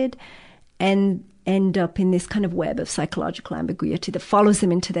kid and end up in this kind of web of psychological ambiguity that follows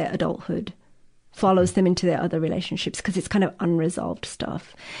them into their adulthood, follows them into their other relationships, because it's kind of unresolved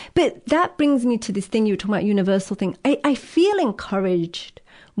stuff. But that brings me to this thing you were talking about, universal thing. I feel encouraged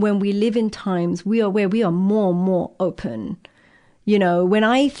when we live in times where we are more and more open. When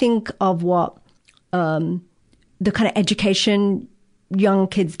I think of what the kind of education young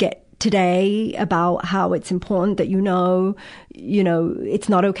kids get today about how it's important that it's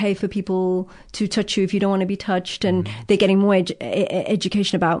not okay for people to touch you if you don't want to be touched, and they're getting more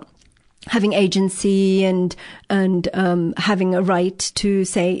education about having agency and having a right to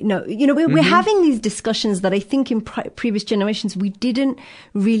say no. We're having these discussions that I think in previous generations we didn't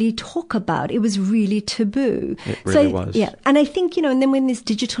really talk about. It was really taboo. It really was. Yeah, and I think and then when this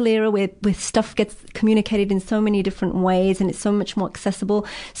digital era where stuff gets communicated in so many different ways and it's so much more accessible,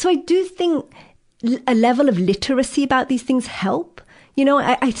 so I do think a level of literacy about these things help.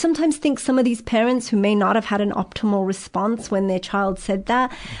 I sometimes think some of these parents who may not have had an optimal response when their child said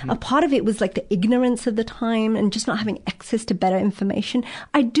that, a part of it was like the ignorance of the time and just not having access to better information.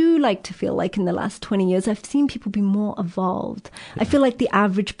 I do like to feel like in the last 20 years, I've seen people be more evolved. I feel like the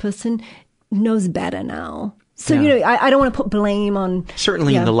average person knows better now. So, I don't want to put blame on...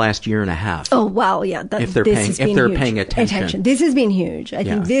 Certainly in the last year and a half. Oh, wow, yeah. If they're paying attention. This has been huge. I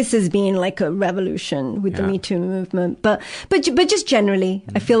think this has been like a revolution with the Me Too movement. But just generally,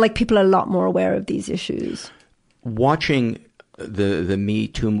 I feel like people are a lot more aware of these issues. Watching the Me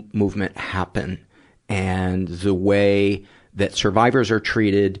Too movement happen and the way that survivors are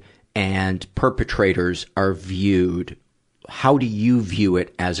treated and perpetrators are viewed, how do you view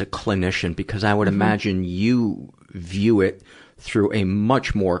it as a clinician? Because I would imagine you view it through a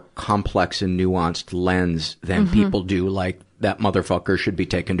much more complex and nuanced lens than people do. Like, that motherfucker should be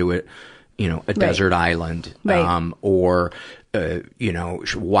taken to a desert island. Or,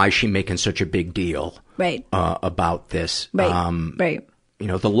 why is she making such a big deal about this? The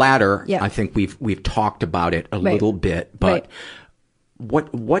latter, I think we've talked about it a little bit, but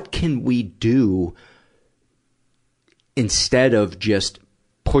what can we do instead of just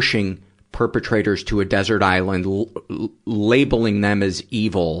pushing perpetrators to a desert island, labeling them as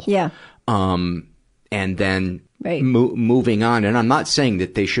evil, and then moving on. And I'm not saying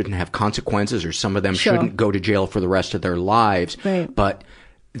that they shouldn't have consequences or some of them shouldn't go to jail for the rest of their lives. But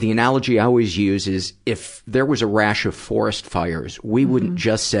the analogy I always use is if there was a rash of forest fires, we wouldn't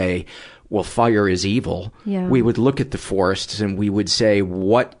just say, well, fire is evil. We would look at the forests and we would say,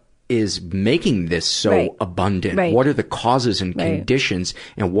 what is making this so abundant? What are the causes and conditions,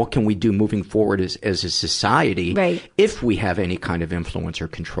 and what can we do moving forward as a society if we have any kind of influence or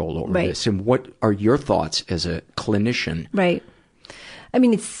control over this? And what are your thoughts as a clinician? I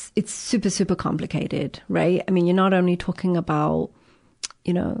mean, it's super, super complicated, right? I mean, you're not only talking about,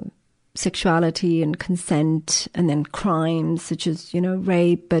 you know, sexuality and consent and then crimes such as, you know,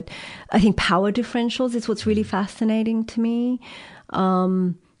 rape, but I think power differentials is what's really fascinating to me.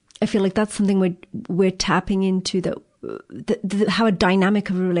 I feel like that's something we're tapping into, that how a dynamic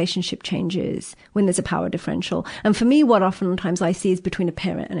of a relationship changes when there's a power differential. And for me, what oftentimes I see is between a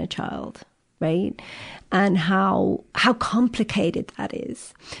parent and a child, right? And how complicated that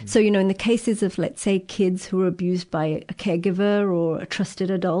is. So, you know, in the cases of, let's say, kids who are abused by a caregiver or a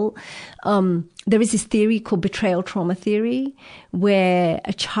trusted adult, there is this theory called betrayal trauma theory, where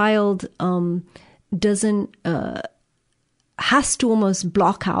a child has to almost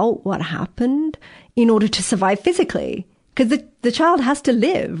block out what happened in order to survive physically. Because the child has to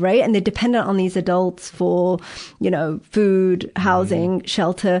live, right? And they're dependent on these adults for, you know, food, housing,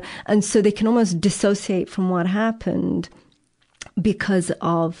 shelter. And so they can almost dissociate from what happened because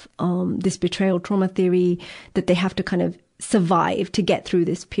of this betrayal trauma theory, that they have to kind of survive to get through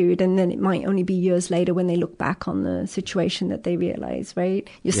this period. And then it might only be years later when they look back on the situation that they realize, right?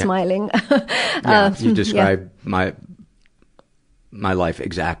 You're smiling. You described my life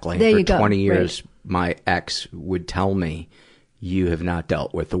exactly. There For 20 years, my ex would tell me, you have not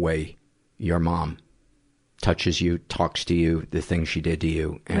dealt with the way your mom touches you, talks to you, the things she did to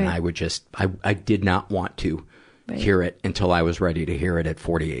you. And I would just, I did not want to hear it until I was ready to hear it at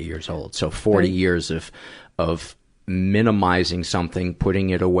 48 years old. So 40 years of minimizing something,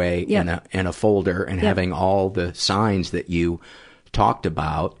 putting it away in a folder and having all the signs that you talked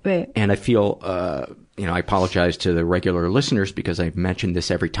about. And I feel, you know, I apologize to the regular listeners because I've mentioned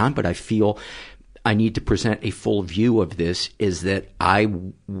this every time, but I feel I need to present a full view of this, is that I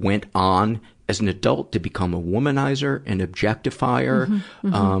went on as an adult to become a womanizer, an objectifier.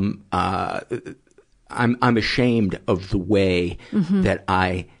 I'm ashamed of the way that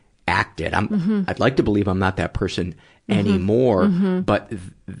I acted. I'd like to believe I'm not that person anymore, but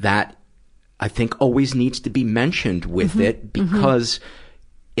that I think always needs to be mentioned with it, because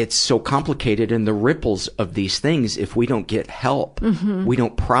it's so complicated, and the ripples of these things, if we don't get help, we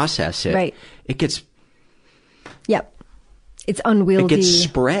don't process it, it gets... It's unwieldy. It gets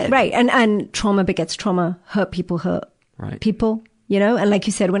spread. And trauma begets trauma. Hurt people hurt people, you know? And like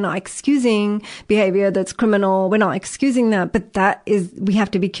you said, we're not excusing behavior that's criminal. We're not excusing that, but we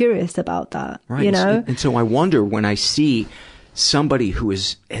have to be curious about that, you know? And so I wonder, when I see somebody who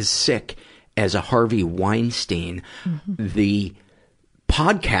is as sick as a Harvey Weinstein, the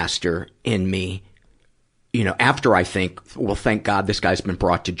podcaster in me, you know, after I think, well, thank God this guy's been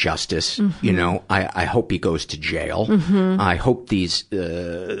brought to justice. You know, I hope he goes to jail. I hope these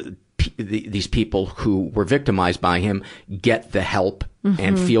people who were victimized by him get the help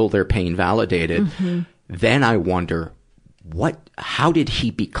and feel their pain validated. Then I wonder, how did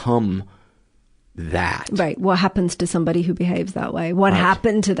he become that? What happens to somebody who behaves that way? What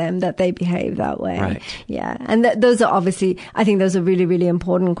happened to them that they behave that way? And those are obviously, I think those are really, really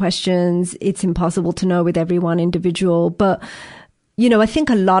important questions. It's impossible to know with every one individual, but, you know, I think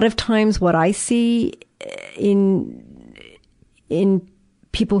a lot of times what I see in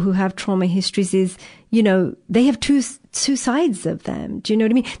people who have trauma histories is, you know, they have two sides of them. Do you know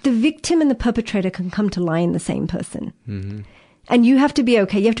what I mean? The victim and the perpetrator can come to lie in the same person. And you have to be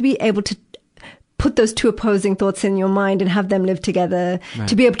okay. You have to be able to put those two opposing thoughts in your mind and have them live together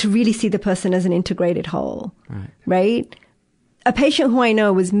to be able to really see the person as an integrated whole. Right? A patient who I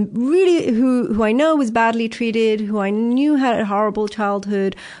know was really, who I know was badly treated, who I knew had a horrible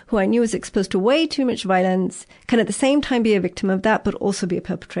childhood, who I knew was exposed to way too much violence, can at the same time be a victim of that, but also be a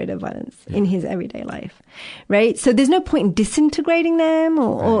perpetrator of violence in his everyday life. Right? So there's no point in disintegrating them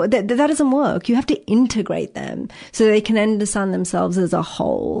or that doesn't work. You have to integrate them so they can understand themselves as a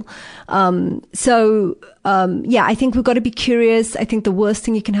whole. I think we've got to be curious. I think the worst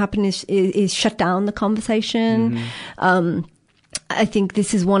thing you can happen is shut down the conversation. I think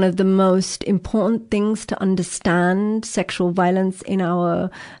this is one of the most important things to understand sexual violence in our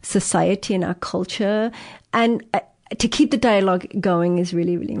society, in our culture. And to keep the dialogue going is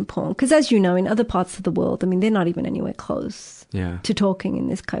really, really important. Because as you know, in other parts of the world, I mean, they're not even anywhere close to talking in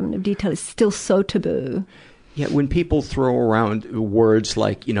this kind of detail. It's still so taboo. Yeah, when people throw around words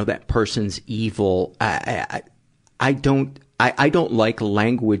like, that person's evil, I don't like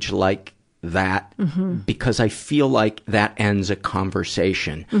language like that because I feel like that ends a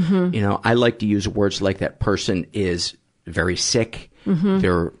conversation. I like to use words like that person is very sick.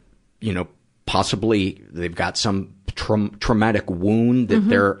 They're, possibly they've got some traumatic wound that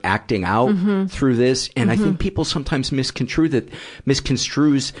they're acting out through this. And I think people sometimes misconstrues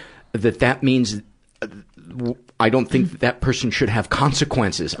that means I don't think that person should have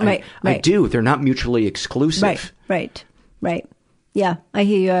consequences. Right. I do. They're not mutually exclusive. Right. Yeah, I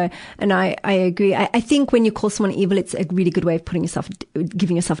hear you, and I agree. I think when you call someone evil, it's a really good way of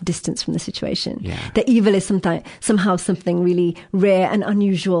giving yourself distance from the situation. Yeah. That evil is somehow something really rare and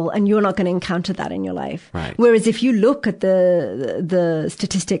unusual, and you're not going to encounter that in your life. Right. Whereas if you look at the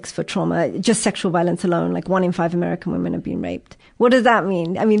statistics for trauma, just sexual violence alone, like 1 in 5 American women have been raped. What does that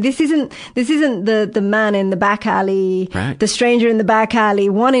mean? I mean, this isn't the man in the back alley, the stranger in the back alley.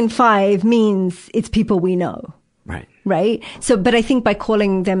 1 in 5 means it's people we know. Right? So, but I think by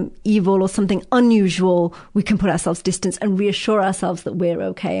calling them evil or something unusual, we can put ourselves distance and reassure ourselves that we're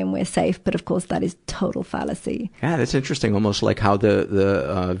okay and we're safe. But of course, that is total fallacy. Yeah, that's interesting. Almost like how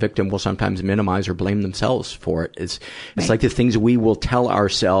the victim will sometimes minimize or blame themselves for it. It's like the things we will tell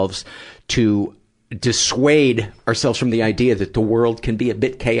ourselves to dissuade ourselves from the idea that the world can be a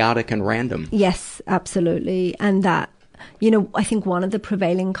bit chaotic and random. Yes, absolutely. And that, I think one of the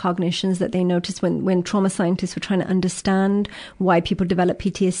prevailing cognitions that they noticed when trauma scientists were trying to understand why people develop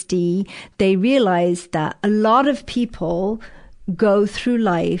PTSD, they realized that a lot of people go through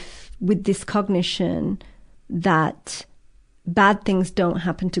life with this cognition that bad things don't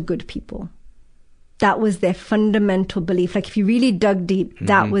happen to good people. That was their fundamental belief. Like if you really dug deep,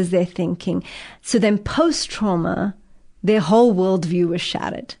 that was their thinking. So then post-trauma, their whole worldview was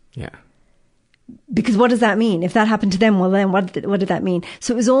shattered. Yeah. Because what does that mean? If that happened to them, well, then what did that mean?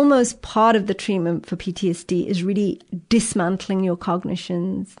 So it was almost part of the treatment for PTSD is really dismantling your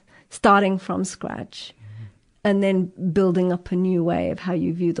cognitions, starting from scratch, and then building up a new way of how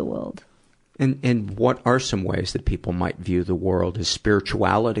you view the world. And what are some ways that people might view the world? Does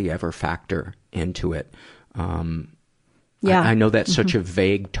spirituality ever factor into it? I know that's such a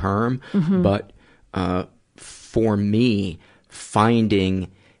vague term, but for me,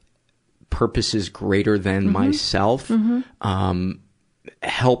 finding purposes greater than myself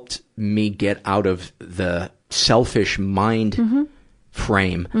helped me get out of the selfish mind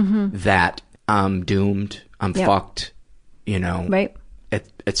frame that I'm doomed, I'm fucked, right,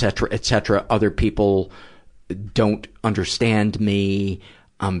 et cetera. Other people don't understand me.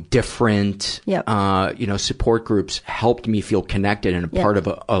 I'm different. Support groups helped me feel connected and a part of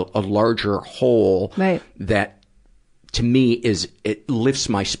a larger whole that to me it lifts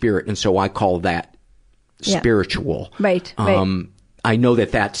my spirit, and so I call that spiritual. Right. I know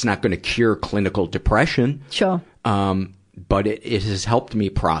that that's not going to cure clinical depression. Sure. But it has helped me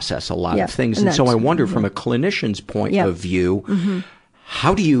process a lot of things. And so I wonder from a clinician's point of view,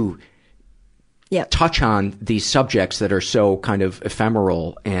 how do you touch on these subjects that are so kind of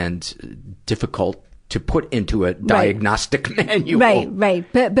ephemeral and difficult to put into a diagnostic manual? Right.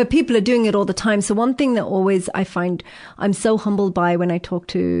 But people are doing it all the time. So one thing that always I find I'm so humbled by when I talk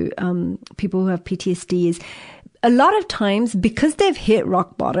to people who have PTSD is a lot of times because they've hit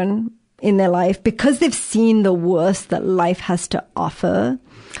rock bottom in their life, because they've seen the worst that life has to offer,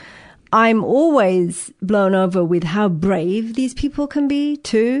 I'm always blown over with how brave these people can be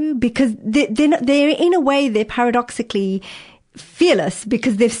too, because they're in a way, they're paradoxically fearless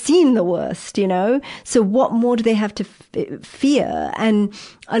because they've seen the worst, So what more do they have to fear? And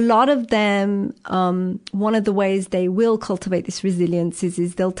a lot of them, one of the ways they will cultivate this resilience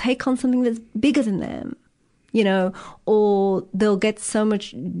is they'll take on something that's bigger than them, or they'll get so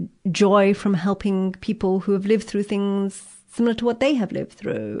much joy from helping people who have lived through things similar to what they have lived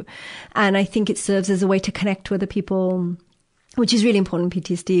through. And I think it serves as a way to connect to other people, which is really important in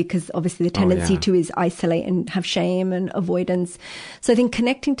PTSD because obviously the tendency to is isolate and have shame and avoidance. So I think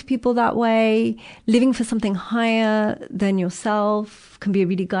connecting to people that way, living for something higher than yourself can be a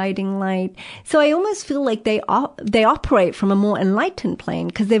really guiding light. So I almost feel like they operate from a more enlightened plane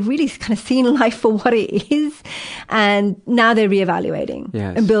because they've really kind of seen life for what it is. And now they're reevaluating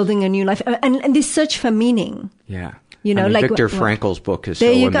and building a new life and this search for meaning. Yeah. Like Viktor Frankl's book is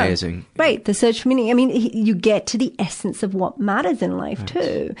so amazing. Right, the search for meaning. I mean, you get to the essence of what matters in life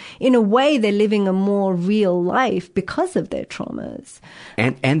too. In a way, they're living a more real life because of their traumas.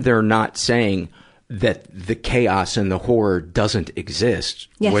 And they're not saying, that the chaos and the horror doesn't exist.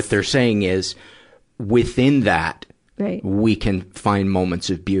 Yes. What they're saying is, within that, right, we can find moments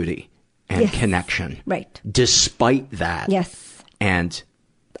of beauty and yes, connection. Right. Despite that. Yes. And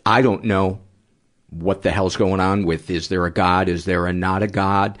I don't know what the hell's going on with, is there a God? Is there a not a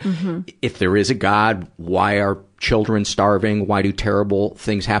God? Mm-hmm. If there is a God, why are children starving? Why do terrible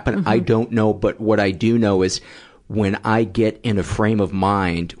things happen? Mm-hmm. I don't know. But what I do know is, when I get in a frame of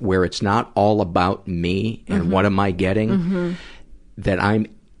mind where it's not all about me and mm-hmm, what am I getting, mm-hmm, that I'm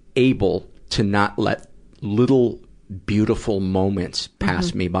able to not let little beautiful moments pass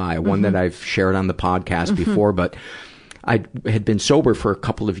mm-hmm, me by. One mm-hmm, that I've shared on the podcast mm-hmm, before, but I had been sober for a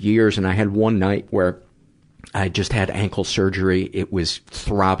couple of years, and I had one night where I just had ankle surgery. It was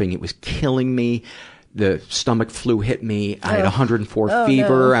throbbing. It was killing me. The stomach flu hit me. I had 104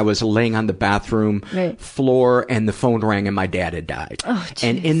 fever. No. I was laying on the bathroom floor, and the phone rang, and my dad had died. Oh,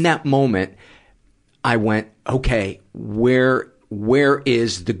 and in that moment, I went, okay, where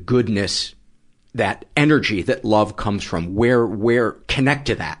is the goodness, that energy that love comes from? Where connect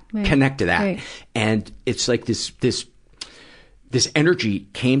to that, connect to that. Right. And it's like this energy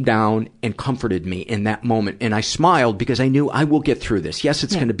came down and comforted me in that moment. And I smiled because I knew I will get through this. Yes,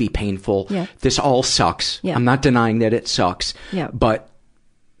 it's going to be painful. Yeah. This all sucks. Yeah. I'm not denying that it sucks, but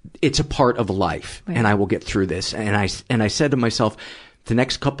it's a part of life, and I will get through this. And I said to myself, the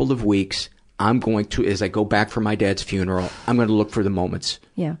next couple of weeks, I'm going to, as I go back for my dad's funeral, I'm going to look for the moments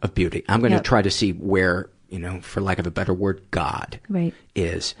of beauty. I'm going to try to see where, for lack of a better word, God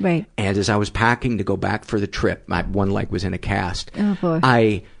is. Right. And as I was packing to go back for the trip, my one leg was in a cast. Oh, boy.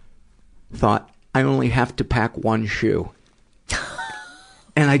 I thought, I only have to pack one shoe.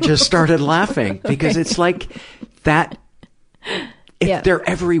 And I just started laughing because it's like that. They're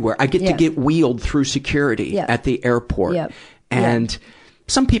everywhere. I get to get wheeled through security at the airport. And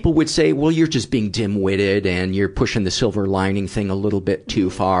some people would say, well, you're just being dim-witted and you're pushing the silver lining thing a little bit too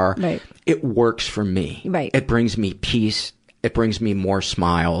far. Right. It works for me. Right. It brings me peace. It brings me more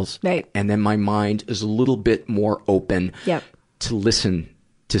smiles. Right. And then my mind is a little bit more open to listen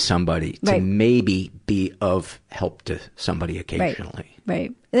to somebody, to maybe be of help to somebody occasionally.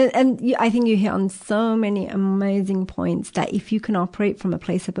 Right. And I think you hit on so many amazing points that if you can operate from a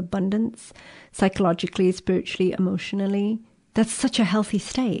place of abundance, psychologically, spiritually, emotionally, that's such a healthy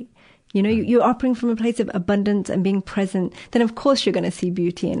state. You're operating from a place of abundance and being present, then of course you're going to see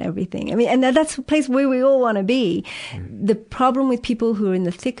beauty in everything. I mean, and that's a place where we all want to be. The problem with people who are in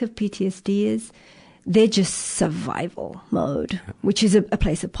the thick of PTSD is they're just survival mode, which is a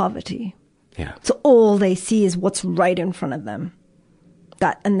place of poverty. Yeah. So all they see is what's right in front of them.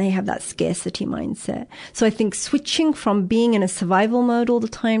 And they have that scarcity mindset. So I think switching from being in a survival mode all the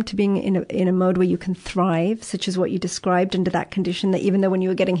time to being in a mode where you can thrive, such as what you described under that condition, that even though when you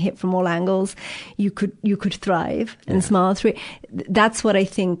were getting hit from all angles, you could thrive and smile through it. That's what I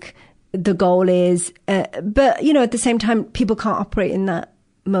think the goal is. But, at the same time, people can't operate in that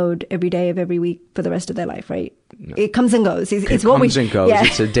mode every day of every week for the rest of their life, right? No. It comes and goes. It comes and goes. Yeah.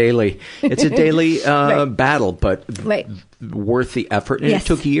 It's a daily battle, but worth the effort. And it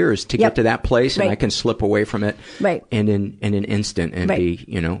took years to get to that place, and I can slip away from it in an instant and be,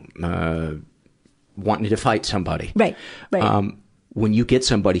 wanting to fight somebody. Right. When you get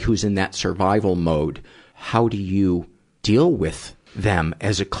somebody who's in that survival mode, how do you deal with them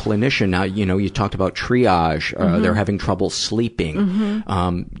as a clinician? Now, you talked about triage. They're having trouble sleeping.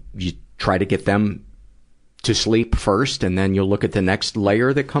 Mm-hmm. You try to get them to sleep first, and then you'll look at the next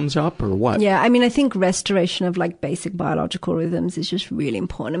layer that comes up, or what? Yeah, I mean, I think restoration of basic biological rhythms is just really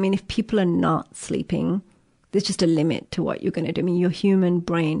important. I mean, if people are not sleeping, there's just a limit to what you're going to do. I mean, your human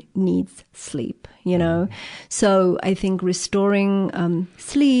brain needs sleep, So I think restoring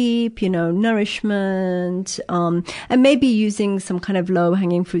sleep, nourishment, and maybe using some kind of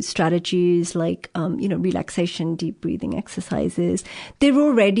low-hanging fruit strategies like, relaxation, deep breathing exercises. They're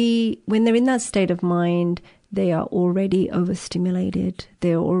already, when they're in that state of mind, they are already overstimulated.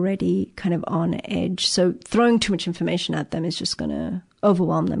 They're already kind of on edge. So throwing too much information at them is just going to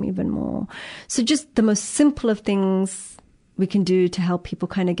overwhelm them even more. So just the most simple of things we can do to help people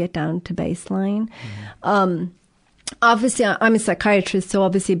kind of get down to baseline. Mm-hmm. Obviously, I'm a psychiatrist, so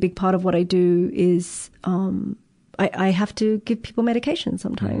obviously a big part of what I do is I have to give people medication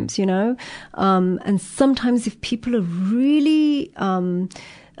sometimes, and sometimes if people are really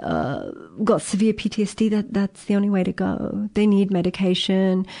got severe PTSD, that's the only way to go. They need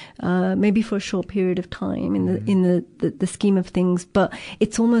medication, maybe for a short period of time in the scheme of things, but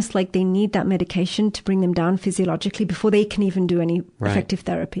it's almost like they need that medication to bring them down physiologically before they can even do any effective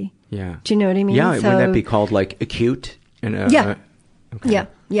therapy. Yeah. Do you know what I mean? Yeah. Wouldn't that be called acute? Yeah. Okay.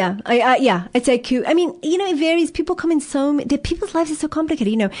 Yeah, I'd say Q. I mean, it varies. People come in people's lives are so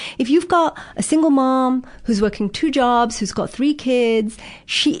complicated. If you've got a single mom who's working 2 jobs, who's got 3 kids,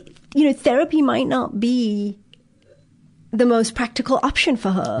 therapy might not be the most practical option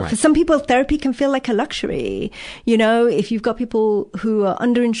for her. Right. For some people, therapy can feel like a luxury. If you've got people who are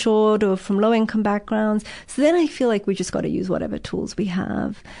underinsured or from low income backgrounds. So then I feel like we just got to use whatever tools we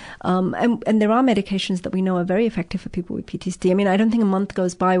have. And there are medications that we know are very effective for people with PTSD. I mean, I don't think a month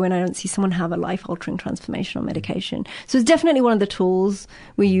goes by when I don't see someone have a life altering transformational medication. So it's definitely one of the tools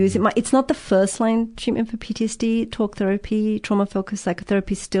we use. It's not the first line treatment for PTSD. Talk therapy, trauma focused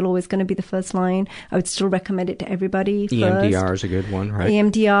psychotherapy is still always going to be the first line. I would still recommend it to everybody. EMDR is a good one, right?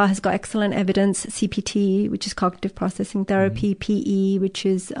 EMDR has got excellent evidence. CPT, which is cognitive processing therapy, PE, which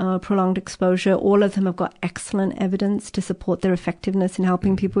is prolonged exposure. All of them have got excellent evidence to support their effectiveness in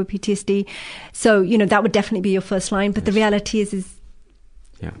helping people with PTSD. So, that would definitely be your first line. But the reality is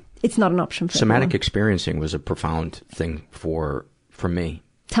it's not an option for Somatic everyone. experiencing was a profound thing for me.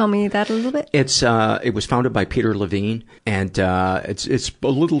 Tell me that a little bit. It was founded by Peter Levine, and it's a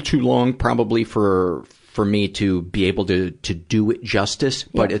little too long probably for me to be able to do it justice,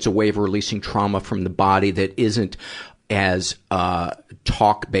 but it's a way of releasing trauma from the body that isn't as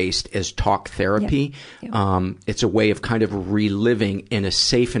talk-based as talk therapy. It's a way of kind of reliving in a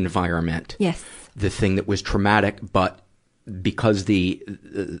safe environment the thing that was traumatic, but because the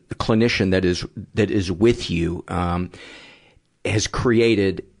clinician that is with you has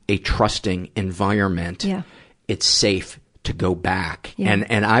created a trusting environment, it's safe to go back.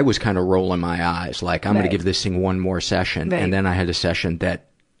 And I was kind of rolling my eyes, like, I'm going to give this thing one more session. And then I had a session that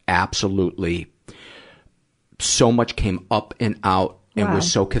absolutely so much came up and out and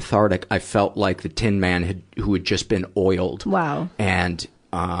was so cathartic. I felt like the Tin Man who had just been oiled. Wow. And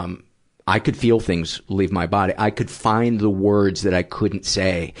I could feel things leave my body. I could find the words that I couldn't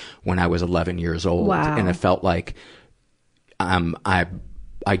say when I was 11 years old. Wow. And I felt like I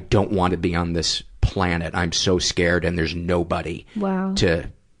don't want to be on this planet. I'm so scared, and there's nobody to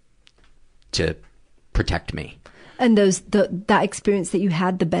protect me. And that experience that you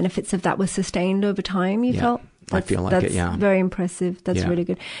had, the benefits of that was sustained over time, you felt? I feel like it, That's very impressive. That's really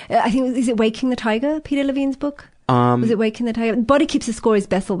good. I think, is it Waking the Tiger, Peter Levine's book? Was it Waking the Tiger? Body Keeps the Score is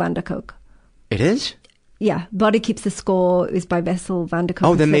Bessel van der Kolk. It is? Yeah, Body Keeps the Score is by Bessel van der Kolk.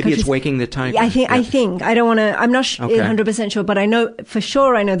 Oh, then maybe it's Waking the Tiger. I think. I don't want to, I'm not 100% sure, but I know, for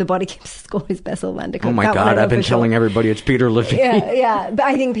sure, I know the Body Keeps the Score is Bessel van der Kolk. Oh my God, I've been telling everybody it's Peter Levine. Yeah, but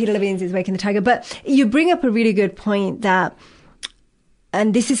I think Peter Levine's is Waking the Tiger. But you bring up a really good point that,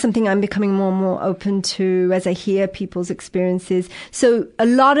 and this is something I'm becoming more and more open to as I hear people's experiences. So a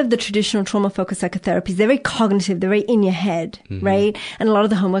lot of the traditional trauma-focused psychotherapies, they're very cognitive, they're very in your head, right? And a lot of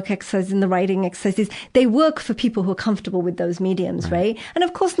the homework exercises and the writing exercises, they work for people who are comfortable with those mediums, right? And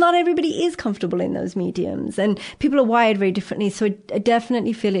of course, not everybody is comfortable in those mediums, and people are wired very differently. So I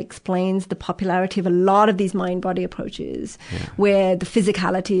definitely feel it explains the popularity of a lot of these mind-body approaches, where the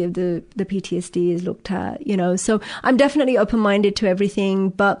physicality of the PTSD is looked at, So I'm definitely open-minded to everything.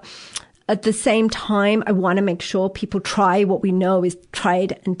 But at the same time, I want to make sure people try what we know is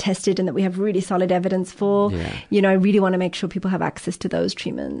tried and tested and that we have really solid evidence for. I really want to make sure people have access to those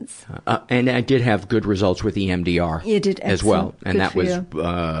treatments. And I did have good results with EMDR as well. And that was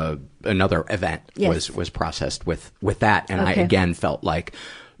another event was processed with that. And I again felt like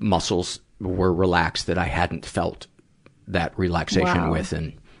muscles were relaxed that I hadn't felt that relaxation with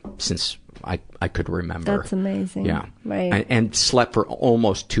and since I could remember. That's amazing. Yeah. Right. And slept for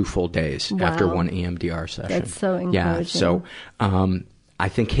almost 2 full days after one EMDR session. That's so encouraging. Yeah. So, I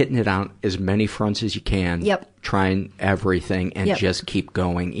think hitting it on as many fronts as you can. Trying everything and just keep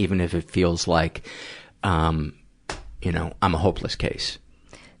going, even if it feels like, I'm a hopeless case.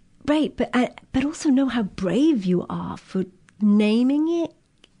 Right. But also know how brave you are for naming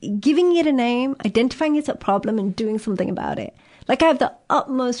it, giving it a name, identifying it's a problem and doing something about it. Like, I have the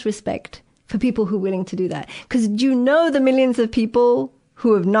utmost respect for people who are willing to do that. Because the millions of people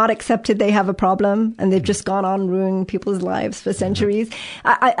who have not accepted they have a problem and they've just gone on ruining people's lives for centuries.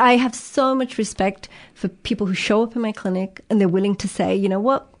 I have so much respect for people who show up in my clinic and they're willing to say, you know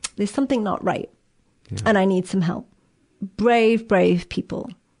what, there's something not right and I need some help. Brave, brave people,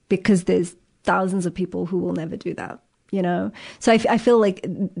 because there's thousands of people who will never do that. So I feel like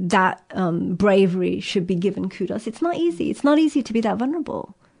that bravery should be given kudos. It's not easy. It's not easy to be that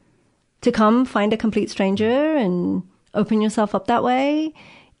vulnerable. To come, find a complete stranger and open yourself up that way,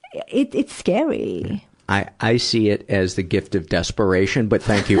 it's scary. I see it as the gift of desperation, but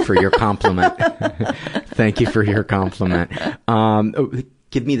thank you for your compliment. Thank you for your compliment.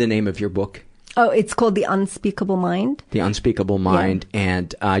 Give me the name of your book. Oh, it's called The Unspeakable Mind. The Unspeakable Mind. Yeah.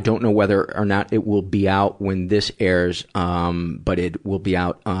 And I don't know whether or not it will be out when this airs, but it will be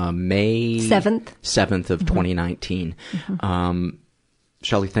out May 7th of 2019.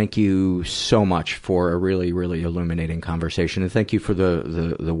 Shelley, thank you so much for a really, really illuminating conversation. And thank you for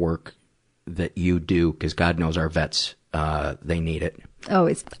the work that you do, because God knows our vets, they need it. Oh,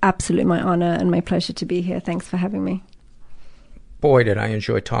 it's absolutely my honor and my pleasure to be here. Thanks for having me. Boy, did I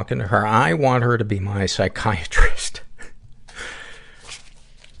enjoy talking to her. I want her to be my psychiatrist.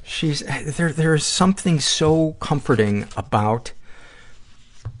 There's something so comforting about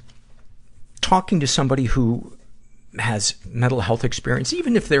talking to somebody who has mental health experience,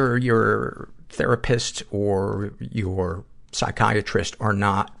 even if they're your therapist or your psychiatrist or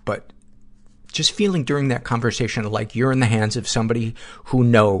not, but just feeling during that conversation like you're in the hands of somebody who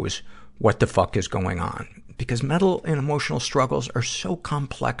knows what the fuck is going on. Because mental and emotional struggles are so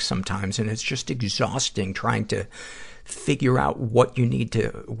complex sometimes, and it's just exhausting trying to figure out what you need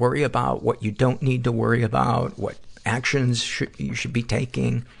to worry about, what you don't need to worry about, what actions you should be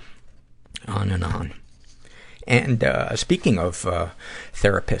taking, on and on. And speaking of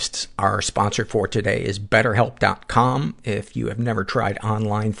therapists, our sponsor for today is BetterHelp.com. If you have never tried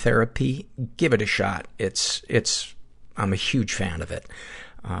online therapy, give it a shot. I'm a huge fan of it.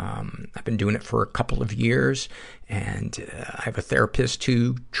 I've been doing it for a couple of years, and I have a therapist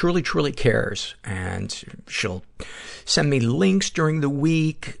who truly, truly cares, and she'll send me links during the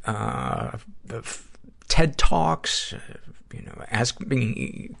week, TED Talks, ask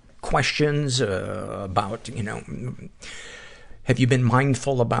me questions about, have you been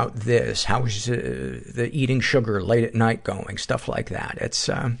mindful about this? How's the eating sugar late at night going? Stuff like that.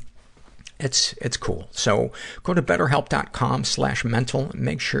 It's cool. So go to betterhelp.com/mental.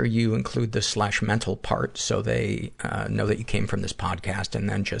 Make sure you include the /mental part so they know that you came from this podcast, and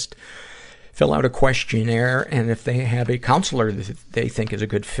then just fill out a questionnaire. And if they have a counselor that they think is a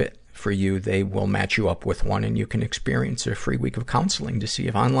good fit for you, they will match you up with one, and you can experience a free week of counseling to see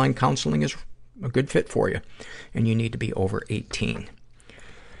if online counseling is a good fit for you. And you need to be over 18.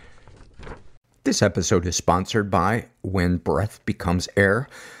 This episode is sponsored by When Breath Becomes Air.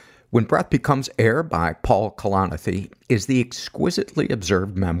 When Breath Becomes Air by Paul Kalanithi is the exquisitely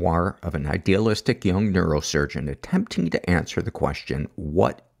observed memoir of an idealistic young neurosurgeon attempting to answer the question,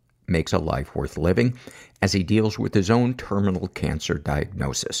 what makes a life worth living, as he deals with his own terminal cancer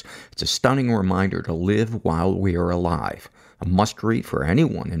diagnosis. It's a stunning reminder to live while we are alive. A must-read for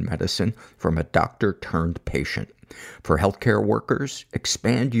anyone in medicine from a doctor-turned-patient. For healthcare workers,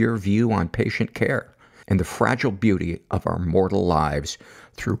 expand your view on patient care and the fragile beauty of our mortal lives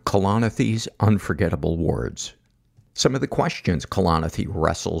through Kalanithi's unforgettable words. Some of the questions Kalanithi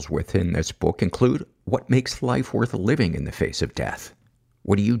wrestles with in this book include, what makes life worth living in the face of death?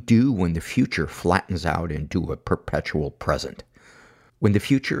 What do you do when the future flattens out into a perpetual present? When the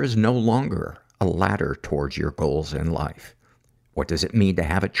future is no longer a ladder towards your goals in life? What does it mean to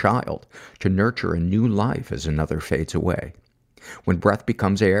have a child, to nurture a new life as another fades away? When Breath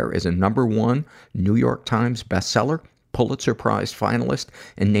Becomes Air is a #1 New York Times bestseller, Pulitzer Prize finalist,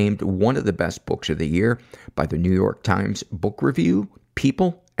 and named one of the best books of the year by the New York Times Book Review,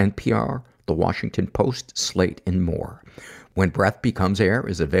 People, NPR, The Washington Post, Slate, and more. When Breath Becomes Air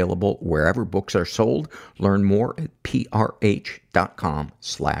is available wherever books are sold. Learn more at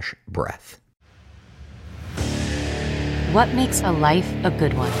prh.com/breath. What makes a life a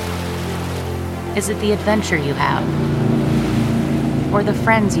good one? Is it the adventure you have? Or the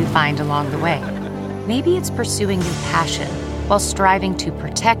friends you find along the way? Maybe it's pursuing your passion while striving to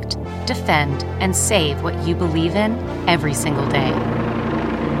protect, defend, and save what you believe in every single day.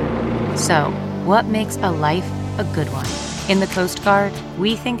 So, what makes a life a good one? In the Coast Guard,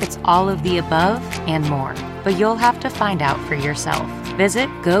 we think it's all of the above and more, but you'll have to find out for yourself. Visit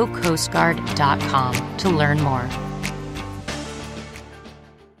GoCoastGuard.com to learn more.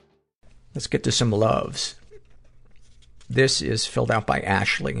 Let's get to some loves. This is filled out by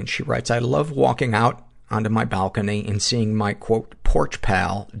Ashley, and she writes, I love walking out onto my balcony and seeing my, quote, porch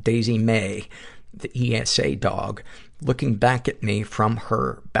pal, Daisy May, the ESA dog, looking back at me from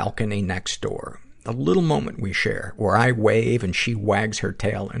her balcony next door. The little moment we share, where I wave and she wags her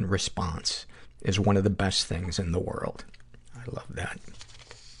tail in response, is one of the best things in the world. I love that.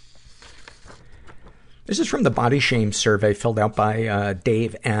 This is from the Body Shame survey filled out by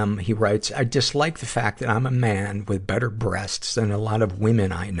Dave M. He writes, I dislike the fact that I'm a man with better breasts than a lot of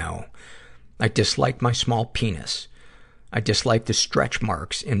women I know. I dislike my small penis. I dislike the stretch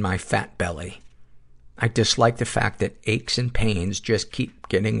marks in my fat belly. I dislike the fact that aches and pains just keep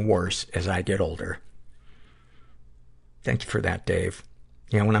getting worse as I get older. Thank you for that, Dave.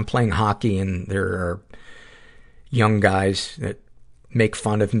 when I'm playing hockey and there are young guys that make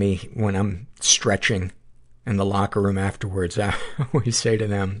fun of me when I'm stretching in the locker room afterwards, I always say to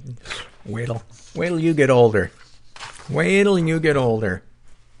them, wait till you get older. Wait till you get older.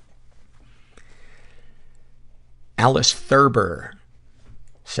 Alice Thurber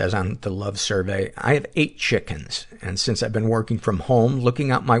says on the love survey, I have 8 chickens, and since I've been working from home,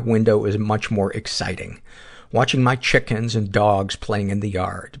 looking out my window is much more exciting. Watching my chickens and dogs playing in the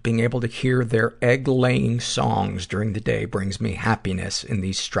yard, being able to hear their egg-laying songs during the day brings me happiness in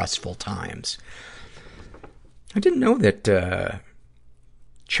these stressful times. I didn't know that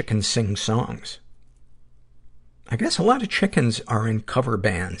chickens sing songs. I guess a lot of chickens are in cover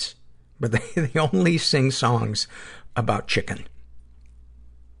bands, but they only sing songs about chicken.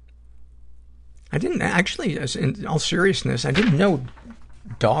 I didn't actually, in all seriousness, I didn't know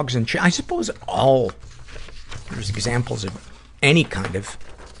dogs and chickens. I suppose there's examples of any kind of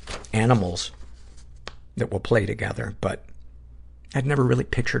animals that will play together, but I'd never really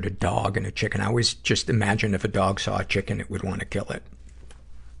pictured a dog and a chicken. I always just imagined if a dog saw a chicken, it would want to kill it.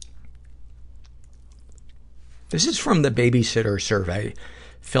 This is from the babysitter survey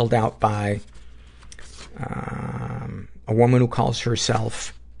filled out by a woman who calls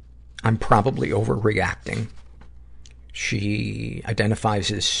herself I'm Probably Overreacting. She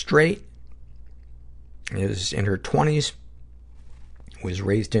identifies as straight, is in her 20s, was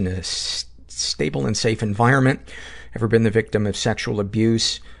raised in a stable and safe environment, ever been the victim of sexual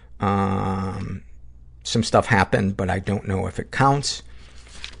abuse. Some stuff happened, but I don't know if it counts.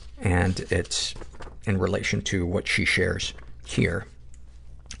 And it's in relation to what she shares here.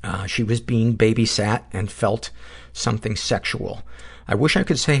 She was being babysat and felt something sexual. I wish I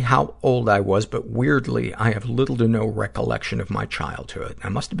could say how old I was, but weirdly, I have little to no recollection of my childhood. I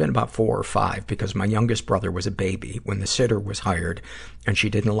must have been about 4 or 5 because my youngest brother was a baby when the sitter was hired, and she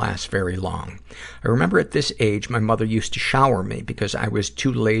didn't last very long. I remember at this age, my mother used to shower me because I was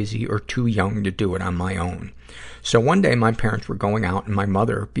too lazy or too young to do it on my own. So one day my parents were going out, and my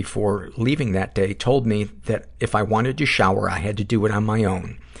mother, before leaving that day, told me that if I wanted to shower, I had to do it on my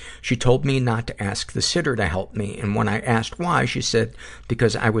own. She told me not to ask the sitter to help me, and when I asked why, she said,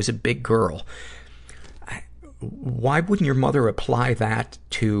 because I was a big girl. Why wouldn't your mother apply that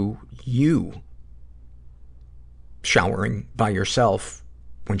to you showering by yourself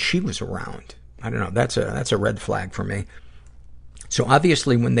when she was around? I don't know. That's a red flag for me. So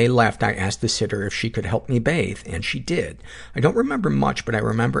obviously when they left, I asked the sitter if she could help me bathe, and she did. I don't remember much, but I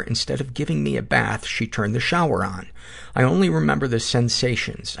remember instead of giving me a bath, she turned the shower on. I only remember the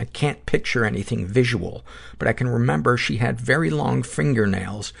sensations. I can't picture anything visual, but I can remember she had very long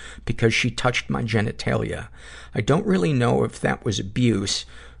fingernails because she touched my genitalia. I don't really know if that was abuse,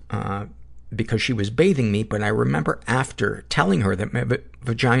 because she was bathing me, but I remember after telling her that my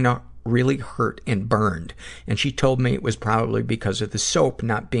vagina really hurt and burned, and she told me it was probably because of the soap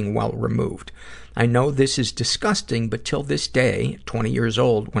not being well removed. I know this is disgusting, but till this day, 20 years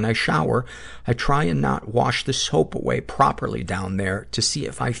old, when I shower, I try and not wash the soap away properly down there to see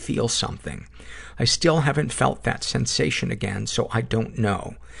if I feel something. I still haven't felt that sensation again, so I don't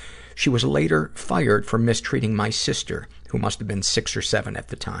know. She was later fired for mistreating my sister, who must have been 6 or 7 at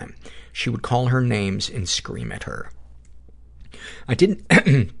the time. She would call her names and scream at her. I didn't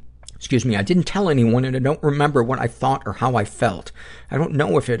tell anyone, and I don't remember what I thought or how I felt. I don't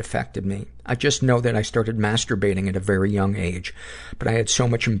know if it affected me. I just know that I started masturbating at a very young age. But I had so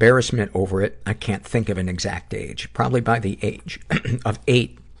much embarrassment over it, I can't think of an exact age. Probably by the age of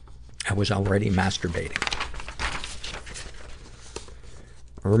 8, I was already masturbating.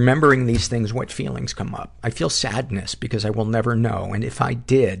 Remembering these things, what feelings come up? I feel sadness because I will never know. And if I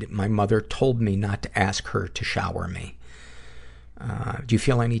did, my mother told me not to ask her to shower me. Do you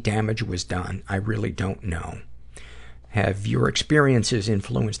feel any damage was done? I really don't know. Have your experiences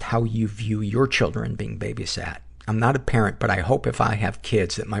influenced how you view your children being babysat? I'm not a parent, but I hope if I have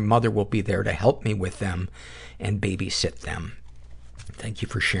kids that my mother will be there to help me with them and babysit them. Thank you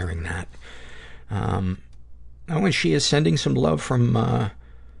for sharing that. And she is sending some love from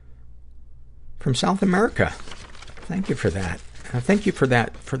South America. Thank you for that. Thank you for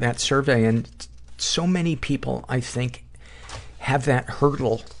that survey. And so many people, I think, have that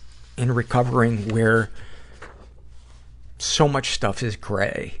hurdle in recovering where so much stuff is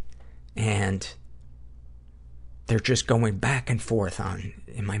gray and they're just going back and forth on,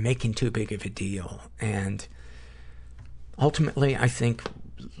 am I making too big of a deal? And ultimately, I think,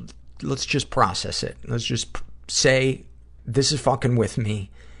 let's just process it. Let's just say, this is fucking with me,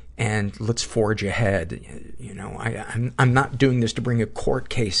 and let's forge ahead. You know, I'm not doing this to bring a court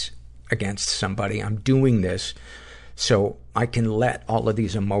case against somebody. I'm doing this so I can let all of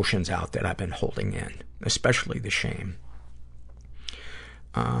these emotions out that I've been holding in, especially the shame.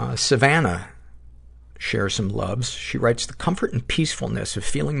 Savannah shares some loves. She writes, the comfort and peacefulness of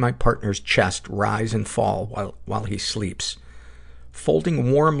feeling my partner's chest rise and fall while he sleeps.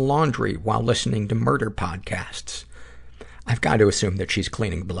 Folding warm laundry while listening to murder podcasts. I've got to assume that she's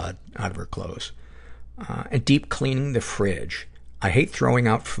cleaning blood out of her clothes. And deep cleaning the fridge. I hate throwing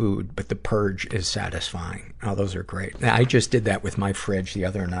out food, but the purge is satisfying. Oh, those are great. I just did that with my fridge the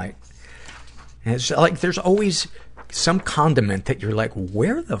other night. And it's like there's always some condiment that you're like,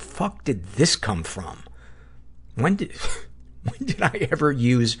 where the fuck did this come from? When did I ever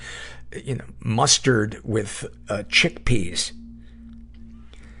use, mustard with chickpeas?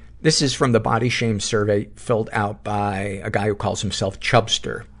 This is from the body shame survey filled out by a guy who calls himself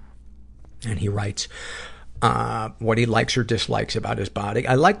Chubster. And he writes, what he likes or dislikes about his body.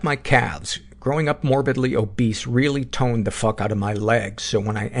 I like my calves. Growing up morbidly obese really toned the fuck out of my legs. So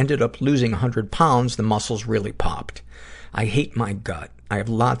when I ended up losing 100 pounds, the muscles really popped. I hate my gut. I have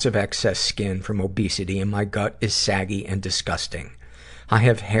lots of excess skin from obesity and my gut is saggy and disgusting. I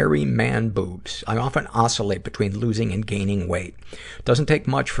have hairy man boobs. I often oscillate between losing and gaining weight. Doesn't take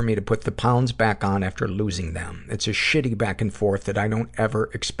much for me to put the pounds back on after losing them. It's a shitty back and forth that I don't ever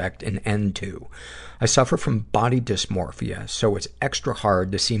expect an end to. I suffer from body dysmorphia, so it's extra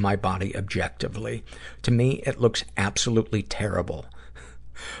hard to see my body objectively. To me, it looks absolutely terrible.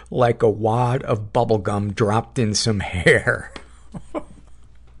 Like a wad of bubblegum dropped in some hair.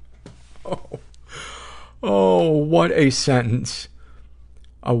 Oh, what a sentence.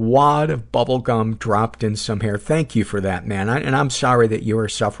 A wad of bubblegum dropped in some hair. Thank you for that, man. And I'm sorry that you are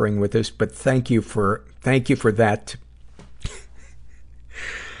suffering with this, but thank you for that,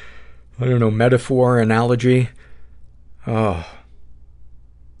 I don't know, metaphor, analogy. Oh.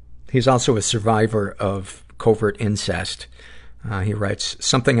 He's also a survivor of covert incest. He writes,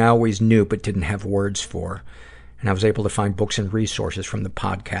 something I always knew but didn't have words for. And I was able to find books and resources from the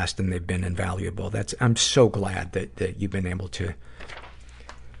podcast, and they've been invaluable. I'm so glad that you've been able to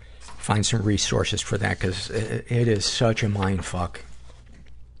find some resources for that, because it is such a mindfuck.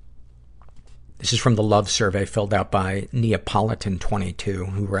 This is from the love survey filled out by Neapolitan22,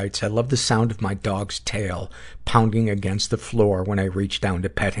 who writes, I love the sound of my dog's tail pounding against the floor when I reach down to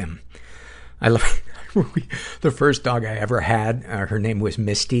pet him. I love the first dog I ever had. Her name was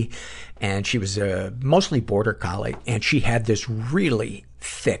Misty, and she was mostly border collie, and she had this really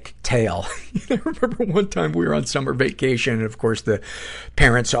thick tail. I remember one time we were on summer vacation, and of course the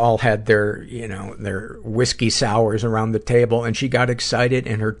parents all had their whiskey sours around the table, and she got excited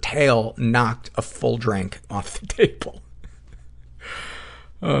and her tail knocked a full drink off the table.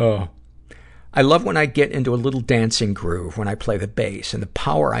 Oh. I love when I get into a little dancing groove when I play the bass and the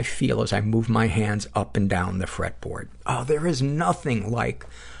power I feel as I move my hands up and down the fretboard. Oh, there is nothing like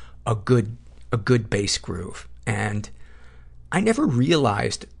a good bass groove. And I never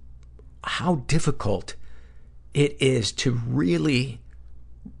realized how difficult it is to really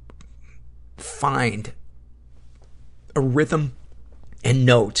find a rhythm and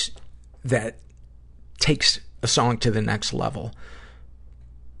notes that takes a song to the next level.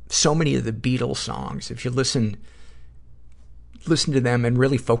 So many of the Beatles songs, if you listen to them and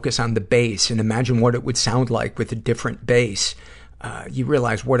really focus on the bass and imagine what it would sound like with a different bass, you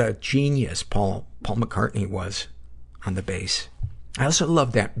realize what a genius Paul McCartney was on the bass. I also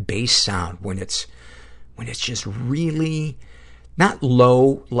love that bass sound when it's just really not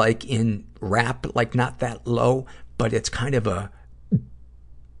low like in rap, like not that low, but it's kind of I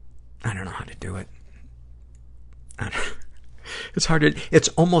don't know how to do it. It's hard it's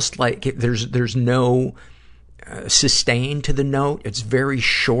almost like there's no sustain to the note. It's very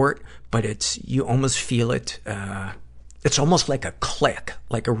short, but you almost feel it. It's almost like a click,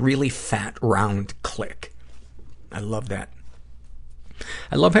 like a really fat, round click. I love that.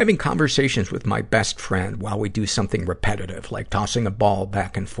 I love having conversations with my best friend while we do something repetitive, like tossing a ball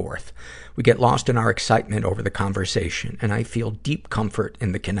back and forth. We get lost in our excitement over the conversation, and I feel deep comfort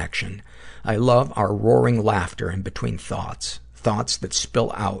in the connection. I love our roaring laughter in between thoughts that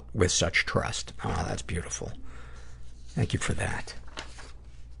spill out with such trust. Oh, that's beautiful. Thank you for that.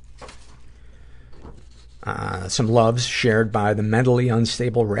 Some loves shared by the mentally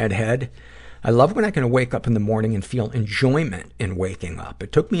unstable redhead. I love when I can wake up in the morning and feel enjoyment in waking up.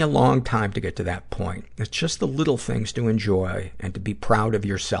 It took me a long time to get to that point. It's just the little things to enjoy and to be proud of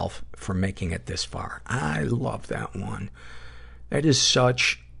yourself for making it this far. I love that one. That is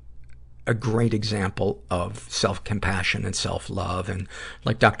such a great example of self-compassion and self-love. And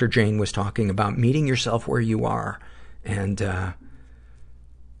like Dr. Jane was talking about, meeting yourself where you are. And,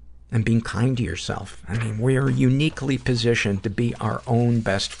 and being kind to yourself. I mean, we are uniquely positioned to be our own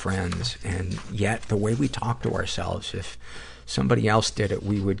best friends, and yet the way we talk to ourselves, if somebody else did it,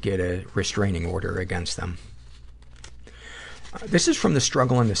 we would get a restraining order against them. This is from the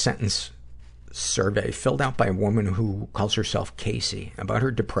Struggle in the Sentence survey filled out by a woman who calls herself Casey. About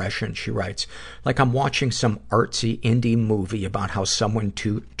her depression, she writes, like I'm watching some artsy indie movie about how someone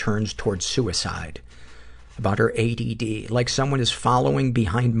turns towards suicide. About her ADD, like someone is following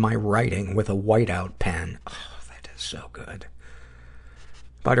behind my writing with a whiteout pen. Oh, that is so good.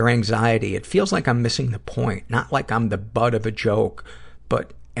 About her anxiety, it feels like I'm missing the point, not like I'm the butt of a joke,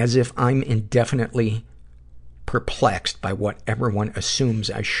 but as if I'm indefinitely perplexed by what everyone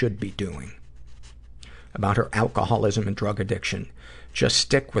assumes I should be doing. About her alcoholism and drug addiction, just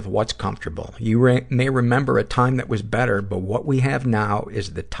stick with what's comfortable. You may remember a time that was better, but what we have now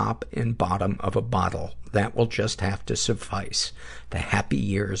is the top and bottom of a bottle. That will just have to suffice. The happy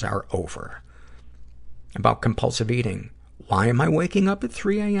years are over. About compulsive eating. Why am I waking up at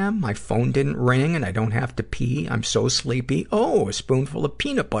 3 a.m.? My phone didn't ring and I don't have to pee. I'm so sleepy. Oh, a spoonful of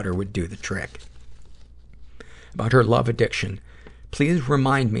peanut butter would do the trick. About her love addiction. Please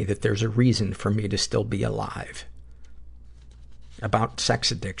remind me that there's a reason for me to still be alive. About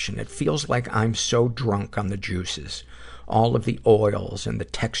sex addiction. It feels like I'm so drunk on the juices. All of the oils and the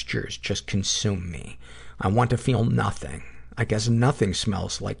textures just consume me. I want to feel nothing. I guess nothing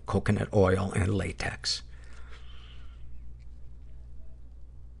smells like coconut oil and latex.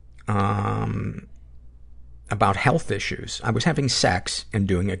 About health issues. I was having sex and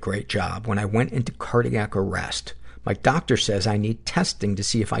doing a great job when I went into cardiac arrest. My doctor says I need testing to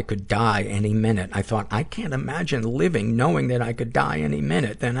see if I could die any minute. I thought, I can't imagine living knowing that I could die any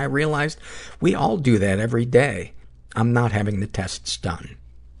minute. Then I realized we all do that every day. I'm not having the tests done.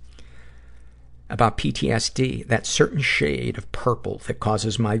 About PTSD, that certain shade of purple that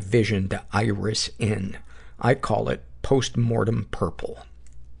causes my vision to iris in. I call it post-mortem purple.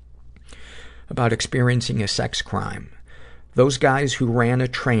 About experiencing a sex crime. Those guys who ran a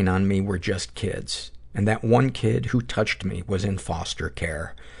train on me were just kids. And that one kid who touched me was in foster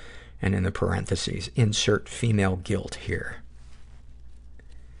care. And in the parentheses, insert female guilt here.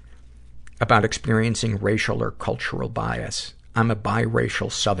 About experiencing racial or cultural bias. I'm a biracial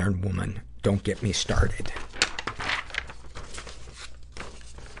Southern woman. Don't get me started.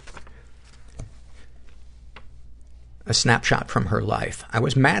 A snapshot from her life. I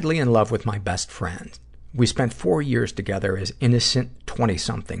was madly in love with my best friend. We spent 4 years together as innocent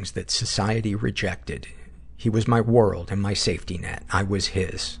 20-somethings that society rejected. He was my world and my safety net. I was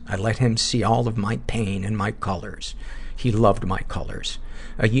his. I let him see all of my pain and my colors. He loved my colors.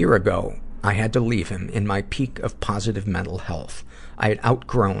 A year ago, I had to leave him in my peak of positive mental health. I had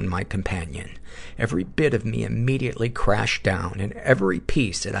outgrown my companion. Every bit of me immediately crashed down, and every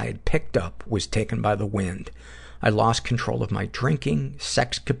piece that I had picked up was taken by the wind. I lost control of my drinking,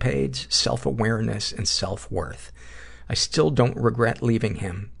 sexcapades, self-awareness, and self-worth. I still don't regret leaving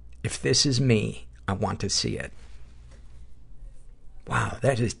him. If this is me, I want to see it. Wow,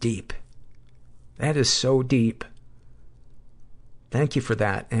 that is deep. That is so deep. Thank you for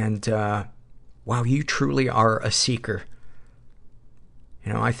that. And, wow, you truly are a seeker.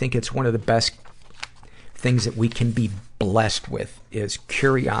 You know, I think it's one of the best things that we can be blessed with is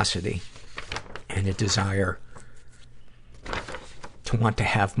curiosity and a desire to want to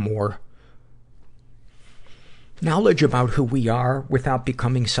have more knowledge about who we are without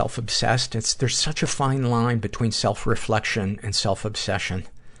becoming self-obsessed. There's such a fine line between self-reflection and self-obsession.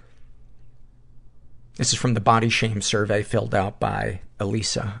 This is from the Body Shame survey filled out by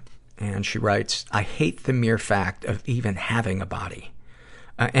Elisa. And she writes, I hate the mere fact of even having a body.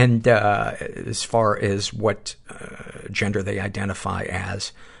 As far as what gender they identify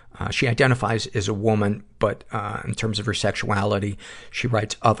as, she identifies as a woman, but in terms of her sexuality, she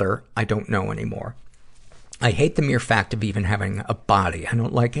writes other. I don't know anymore. I hate the mere fact of even having a body. I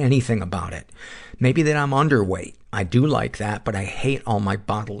don't like anything about it. Maybe that I'm underweight. I do like that, but I hate all my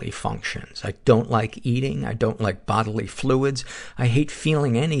bodily functions. I don't like eating. I don't like bodily fluids. I hate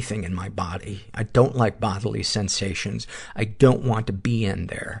feeling anything in my body. I don't like bodily sensations. I don't want to be in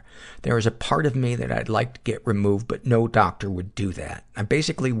there. There is a part of me that I'd like to get removed, but no doctor would do that. I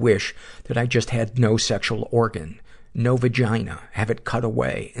basically wish that I just had no sexual organ, no vagina, have it cut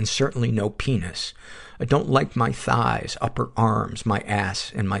away, and certainly no penis. I don't like my thighs, upper arms, my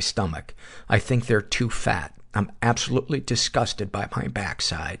ass, and my stomach. I think they're too fat. I'm absolutely disgusted by my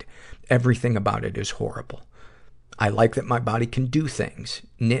backside. Everything about it is horrible. I like that my body can do things.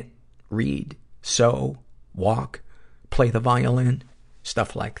 Knit, read, sew, walk, play the violin,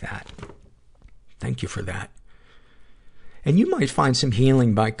 stuff like that. Thank you for that. And you might find some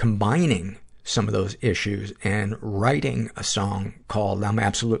healing by combining some of those issues and writing a song called I'm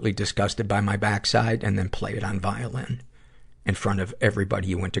Absolutely Disgusted by My Backside, and then play it on violin in front of everybody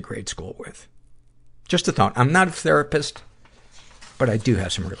you went to grade school with. Just a thought. I'm not a therapist, but I do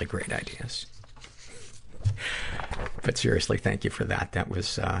have some really great ideas. But seriously, thank you for that. That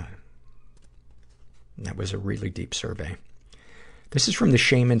was a really deep survey. This is from the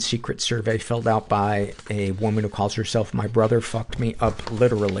Shame and Secret survey filled out by a woman who calls herself My Brother Fucked Me Up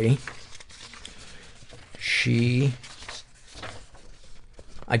Literally. She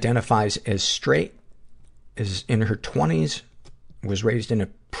identifies as straight, is in her 20s, was raised in a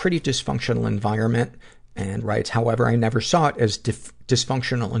pretty dysfunctional environment, and writes, however, I never saw it as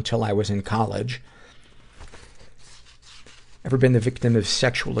dysfunctional until I was in college. Ever been the victim of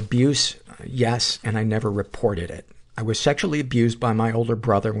sexual abuse? Yes, and I never reported it. I was sexually abused by my older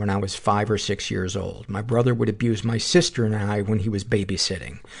brother when I was 5 or 6 years old. My brother would abuse my sister and I when he was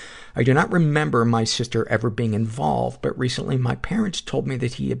babysitting. I do not remember my sister ever being involved, but recently my parents told me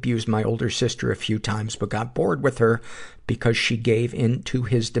that he abused my older sister a few times but got bored with her because she gave in to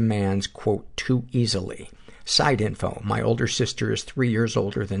his demands, quote, too easily. Side info, my older sister is 3 years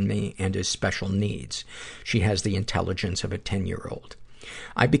older than me and is special needs. She has the intelligence of a 10-year-old.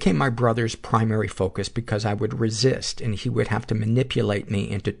 I became my brother's primary focus because I would resist and he would have to manipulate me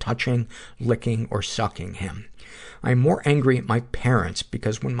into touching, licking, or sucking him. I am more angry at my parents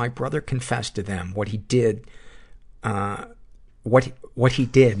because when my brother confessed to them what he did, my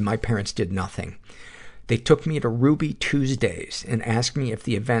parents did nothing. They took me to Ruby Tuesdays and asked me if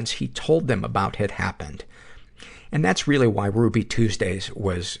the events he told them about had happened. And that's really why Ruby Tuesdays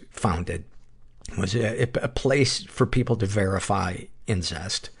was founded. It was a place for people to verify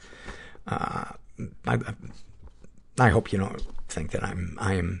incest. I hope you don't think that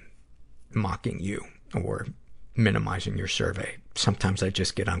I am mocking you or minimizing your survey. Sometimes I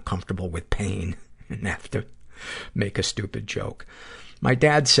just get uncomfortable with pain and have to make a stupid joke. My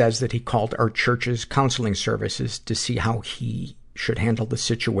dad says that he called our church's counseling services to see how he should handle the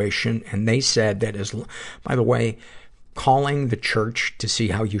situation, and they said that by the way, calling the church to see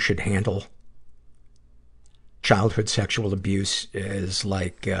how you should handle childhood sexual abuse is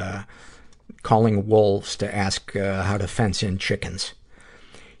like calling wolves to ask how to fence in chickens.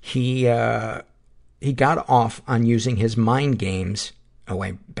 He got off on using his mind games. Oh,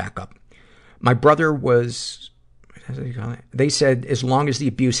 wait, back up. My brother was, they said as long as the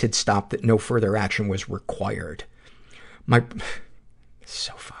abuse had stopped that no further action was required.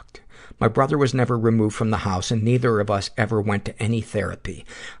 So fucked. My brother was never removed from the house, and neither of us ever went to any therapy.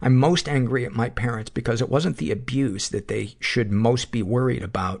 I'm most angry at my parents because it wasn't the abuse that they should most be worried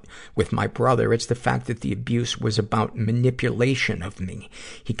about with my brother. It's the fact that the abuse was about manipulation of me.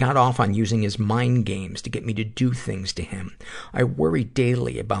 He got off on using his mind games to get me to do things to him. I worry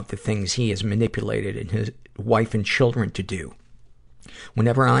daily about the things he has manipulated his wife and children to do.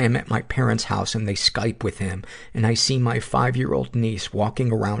 Whenever I am at my parents' house and they Skype with him, and I see my 5-year-old niece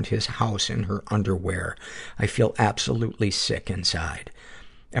walking around his house in her underwear, I feel absolutely sick inside.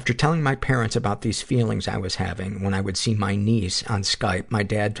 After telling my parents about these feelings I was having when I would see my niece on Skype, my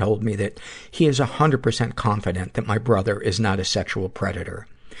dad told me that he is 100% confident that my brother is not a sexual predator.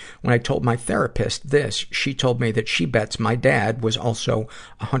 When I told my therapist this, she told me that she bets my dad was also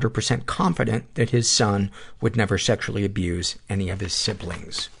 100% confident that his son would never sexually abuse any of his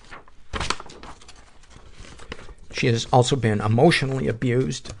siblings. She has also been emotionally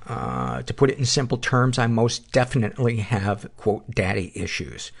abused. To put it in simple terms, I most definitely have, quote, daddy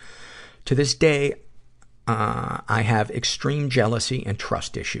issues. To this day, I have extreme jealousy and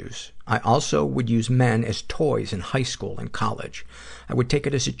trust issues. I also would use men as toys in high school and college. I would take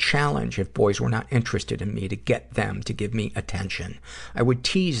it as a challenge if boys were not interested in me to get them to give me attention. I would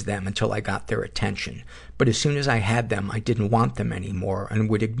tease them until I got their attention. But as soon as I had them, I didn't want them anymore and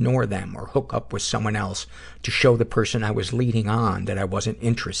would ignore them or hook up with someone else to show the person I was leading on that I wasn't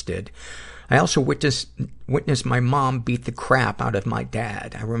interested. I also witnessed my mom beat the crap out of my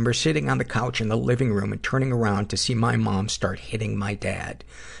dad. I remember sitting on the couch in the living room and turning around to see my mom start hitting my dad.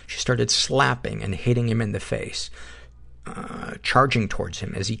 She started slapping and hitting him in the face, charging towards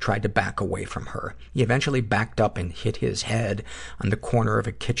him as he tried to back away from her. He eventually backed up and hit his head on the corner of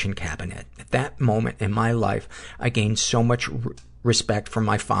a kitchen cabinet. At that moment in my life, I gained so much respect for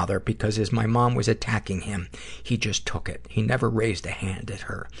my father because as my mom was attacking him, he just took it. He never raised a hand at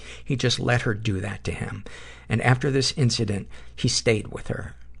her. He just let her do that to him. And after this incident, he stayed with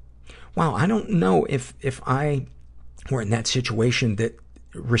her. Wow, I don't know if I were in that situation that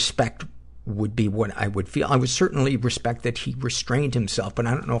respect would be what I would feel. I would certainly respect that he restrained himself, but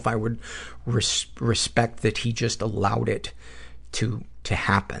I don't know if I would respect that he just allowed it to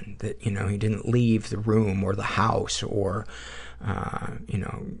happen. That, you know, he didn't leave the room or the house or, you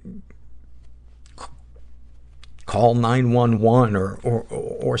know, call 911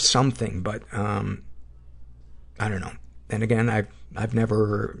 or something. But, I don't know. And again, I've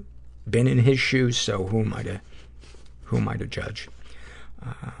never been in his shoes, so who am I to judge?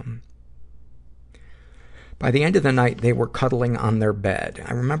 By the end of the night, they were cuddling on their bed.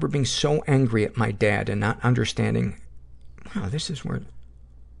 I remember being so angry at my dad and not understanding, wow, this is where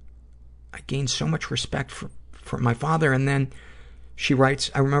I gained so much respect for my father. And then she writes,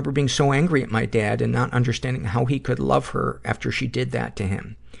 I remember being so angry at my dad and not understanding how he could love her after she did that to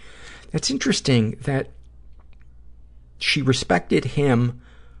him. It's interesting that she respected him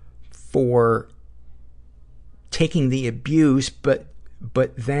for taking the abuse, but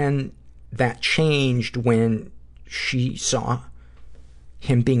then that changed when she saw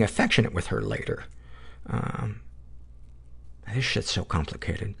him being affectionate with her later. This shit's so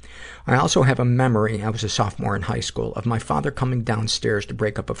complicated. I also have a memory, I was a sophomore in high school, of my father coming downstairs to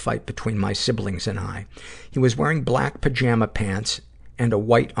break up a fight between my siblings and I. He was wearing black pajama pants and a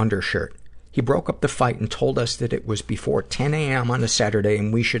white undershirt. He broke up the fight and told us that it was before 10 a.m. on a Saturday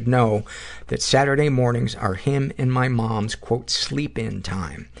and we should know that Saturday mornings are him and my mom's, quote, sleep-in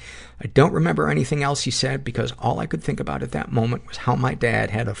time. I don't remember anything else he said because all I could think about at that moment was how my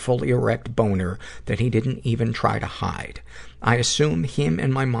dad had a fully erect boner that he didn't even try to hide. I assume him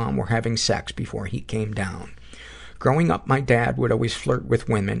and my mom were having sex before he came down. Growing up, my dad would always flirt with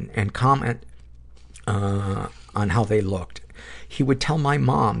women and comment on how they looked. He would tell my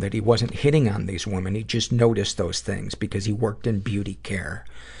mom that he wasn't hitting on these women. He just noticed those things because he worked in beauty care.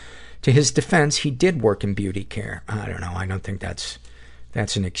 To his defense, he did work in beauty care. I don't know. I don't think that's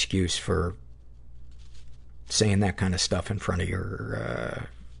an excuse for saying that kind of stuff in front of your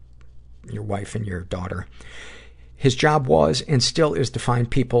wife and your daughter. His job was and still is to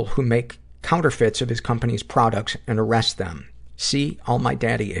find people who make counterfeits of his company's products and arrest them. See, all my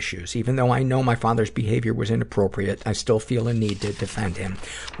daddy issues. Even though I know my father's behavior was inappropriate, I still feel a need to defend him,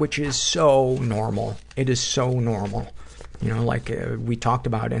 which is so normal. It is so normal. You know, like we talked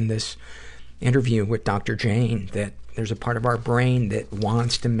about in this interview with Dr. Jane, that there's a part of our brain that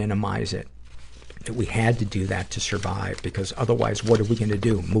wants to minimize it. That we had to do that to survive, because otherwise what are we going to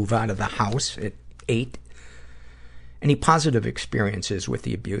do? Move out of the house at 8? Any positive experiences with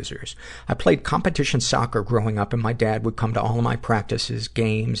the abusers? I played competition soccer growing up, and my dad would come to all of my practices,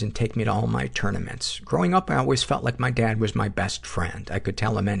 games, and take me to all my tournaments. Growing up, I always felt like my dad was my best friend. I could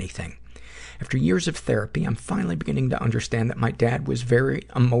tell him anything. After years of therapy, I'm finally beginning to understand that my dad was very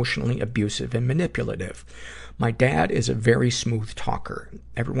emotionally abusive and manipulative. My dad is a very smooth talker.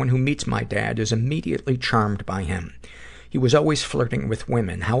 Everyone who meets my dad is immediately charmed by him. He was always flirting with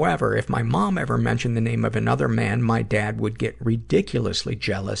women. However, if my mom ever mentioned the name of another man, my dad would get ridiculously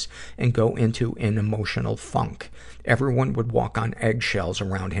jealous and go into an emotional funk. Everyone would walk on eggshells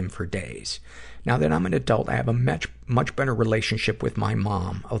around him for days. Now that I'm an adult, I have a much better relationship with my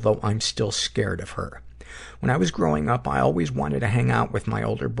mom, although I'm still scared of her. When I was growing up, I always wanted to hang out with my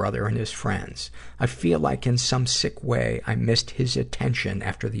older brother and his friends. I feel like in some sick way, I missed his attention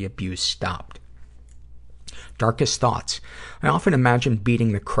after the abuse stopped. Darkest thoughts. I often imagine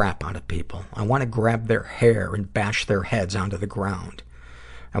beating the crap out of people. I want to grab their hair and bash their heads onto the ground.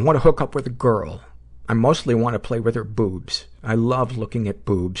 I want to hook up with a girl. I mostly want to play with her boobs. I love looking at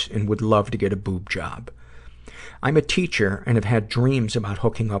boobs and would love to get a boob job. I'm a teacher and have had dreams about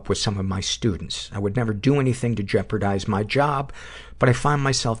hooking up with some of my students. I would never do anything to jeopardize my job, but I find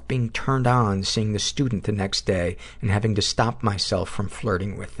myself being turned on seeing the student the next day and having to stop myself from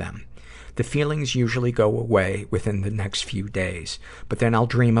flirting with them. The feelings usually go away within the next few days, but then I'll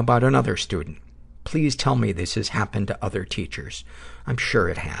dream about another student. Please tell me this has happened to other teachers. I'm sure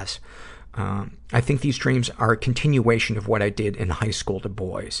it has. I think these dreams are a continuation of what I did in high school to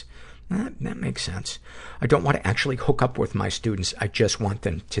boys. That makes sense. I don't want to actually hook up with my students. I just want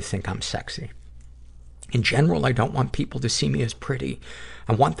them to think I'm sexy. In general, I don't want people to see me as pretty.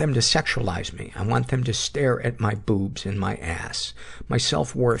 I want them to sexualize me. I want them to stare at my boobs and my ass. My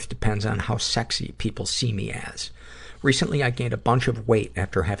self-worth depends on how sexy people see me as. Recently, I gained a bunch of weight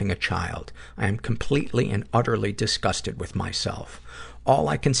after having a child. I am completely and utterly disgusted with myself. All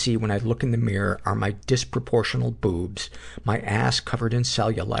I can see when I look in the mirror are my disproportional boobs, my ass covered in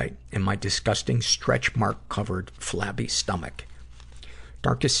cellulite, and my disgusting stretch mark-covered flabby stomach.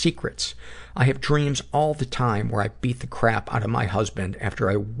 Darkest secrets. I have dreams all the time where I beat the crap out of my husband after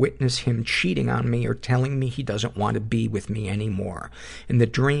I witness him cheating on me or telling me he doesn't want to be with me anymore. In the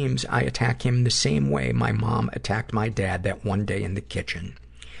dreams, I attack him the same way my mom attacked my dad that one day in the kitchen.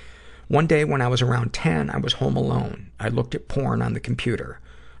 One day when I was around 10, I was home alone. I looked at porn on the computer.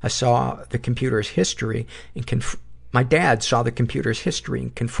 I saw the computer's history and my dad saw the computer's history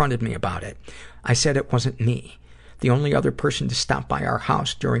and confronted me about it. I said it wasn't me. The only other person to stop by our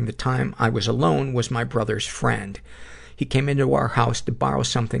house during the time I was alone was my brother's friend. He came into our house to borrow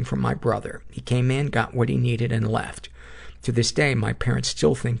something from my brother. He came in, got what he needed, and left. To this day, my parents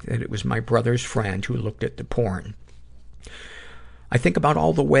still think that it was my brother's friend who looked at the porn. I think about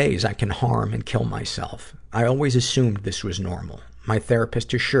all the ways I can harm and kill myself. I always assumed this was normal. My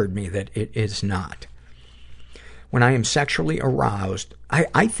therapist assured me that it is not. When I am sexually aroused,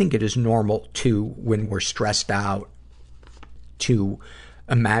 I think it is normal, too, when we're stressed out, to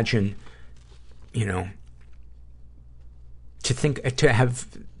imagine, to have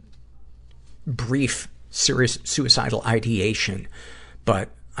brief, serious suicidal ideation. But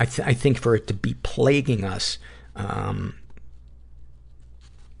I think for it to be plaguing us, I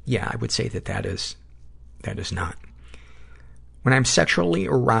would say that is not. When I'm sexually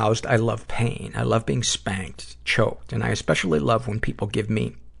aroused, I love pain. I love being spanked, choked, and I especially love when people give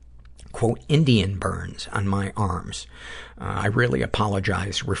me, quote, Indian burns on my arms. I really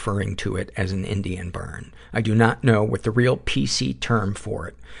apologize referring to it as an Indian burn. I do not know what the real PC term for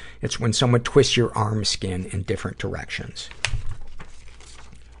it. It's when someone twists your arm skin in different directions.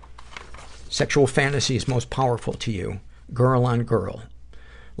 Sexual fantasies most powerful to you. Girl on girl.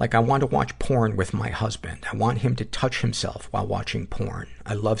 Like, I want to watch porn with my husband. I want him to touch himself while watching porn.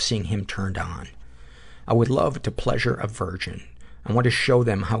 I love seeing him turned on. I would love to pleasure a virgin. I want to show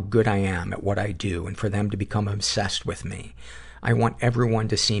them how good I am at what I do and for them to become obsessed with me. I want everyone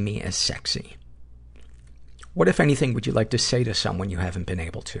to see me as sexy. What, if anything, would you like to say to someone you haven't been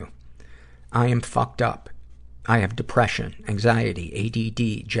able to? I am fucked up. I have depression, anxiety,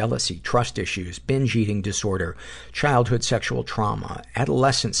 ADD, jealousy, trust issues, binge eating disorder, childhood sexual trauma,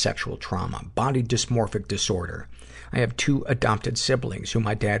 adolescent sexual trauma, body dysmorphic disorder. I have 2 adopted siblings who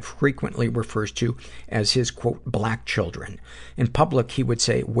my dad frequently refers to as his, quote, black children. In public, he would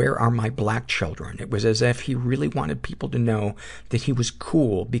say, "Where are my black children?" It was as if he really wanted people to know that he was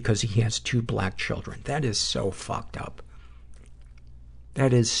cool because he has 2 black children. That is so fucked up.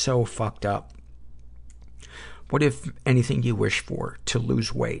 That is so fucked up. What, if anything, you wish for? To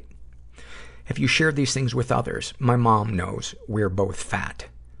lose weight. Have you shared these things with others? My mom knows we're both fat.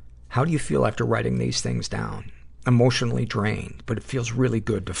 How do you feel after writing these things down? Emotionally drained, but it feels really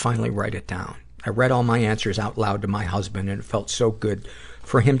good to finally write it down. I read all my answers out loud to my husband, and it felt so good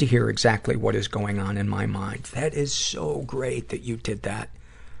for him to hear exactly what is going on in my mind. That is so great that you did that.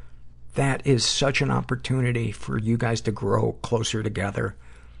 That is such an opportunity for you guys to grow closer together.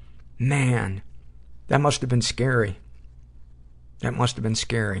 Man, that must have been scary. That must have been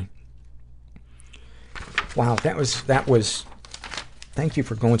scary. Wow, that was, thank you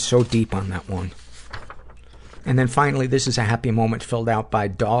for going so deep on that one. And then finally, this is a happy moment filled out by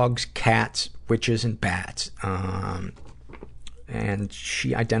dogs, cats, witches, and bats. And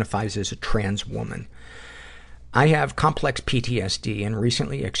she identifies as a trans woman. I have complex PTSD and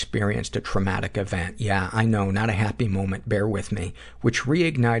recently experienced a traumatic event. Yeah, I know, not a happy moment, bear with me, which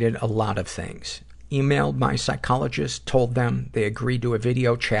reignited a lot of things. Emailed my psychologist, told them, they agreed to a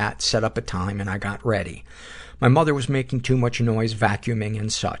video chat, set up a time, and I got ready. My mother was making too much noise, vacuuming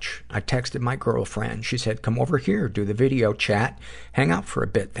and such. I texted my girlfriend. She said, "Come over here, do the video chat, hang out for a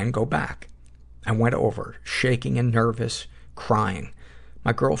bit, then go back." I went over, shaking and nervous, crying.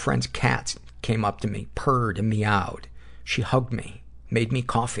 My girlfriend's cat came up to me, purred and meowed. She hugged me, made me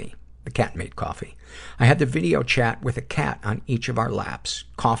coffee. The cat made coffee. I had the video chat with a cat on each of our laps,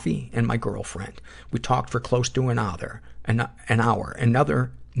 coffee and my girlfriend. We talked for close to an hour.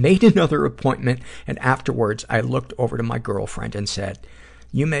 Made another appointment, and afterwards I looked over to my girlfriend and said,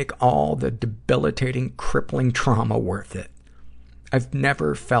 "You make all the debilitating, crippling trauma worth it." I've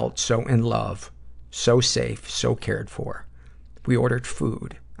never felt so in love, so safe, so cared for. We ordered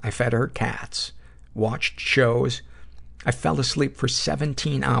food. I fed her cats, watched shows. I fell asleep for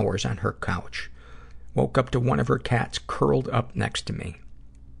 17 hours on her couch. Woke up to one of her cats curled up next to me.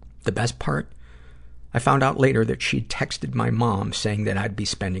 The best part? I found out later that she'd texted my mom saying that I'd be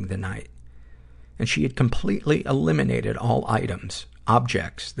spending the night. And she had completely eliminated all items,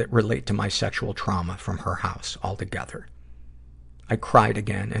 objects that relate to my sexual trauma from her house altogether. I cried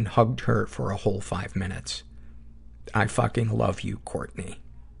again and hugged her for a whole 5 minutes. I fucking love you, Courtney.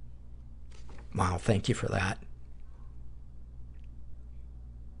 Wow, thank you for that.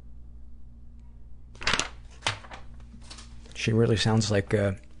 She really sounds like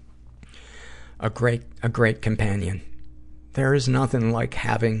a great companion. There is nothing like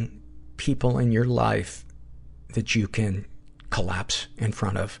having people in your life that you can collapse in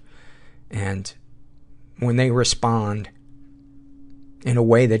front of. And when they respond in a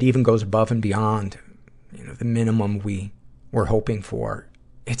way that even goes above and beyond, the minimum we're hoping for,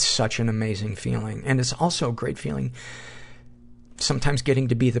 it's such an amazing feeling. And it's also a great feeling sometimes getting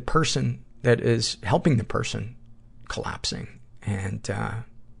to be the person that is helping the person collapsing. And,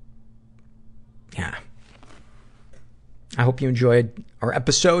 yeah. I hope you enjoyed our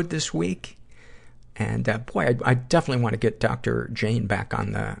episode this week. And, boy, I definitely want to get Dr. Jane back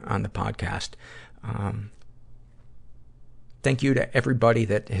on the podcast. Thank you to everybody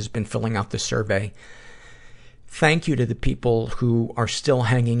that has been filling out the survey. Thank you to the people who are still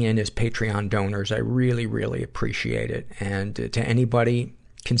hanging in as Patreon donors. I really, really appreciate it. And to anybody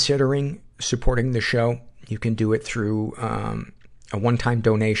considering supporting the show, you can do it through a one-time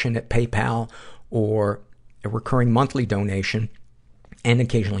donation at PayPal or a recurring monthly donation, and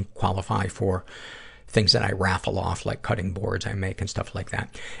occasionally qualify for things that I raffle off, like cutting boards I make and stuff like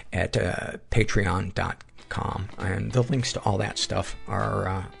that, at patreon.com. And the links to all that stuff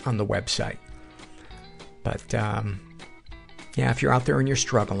are on the website. But, yeah, if you're out there and you're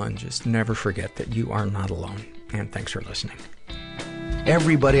struggling, just never forget that you are not alone. And thanks for listening.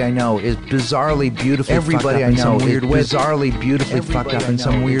 Everybody I know is bizarrely beautifully Everybody fucked up I know in some weird way. bizarrely beautifully fucked up in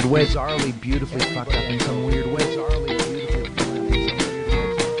some weird way. Bizarrely beautifully fucked up in some weird way.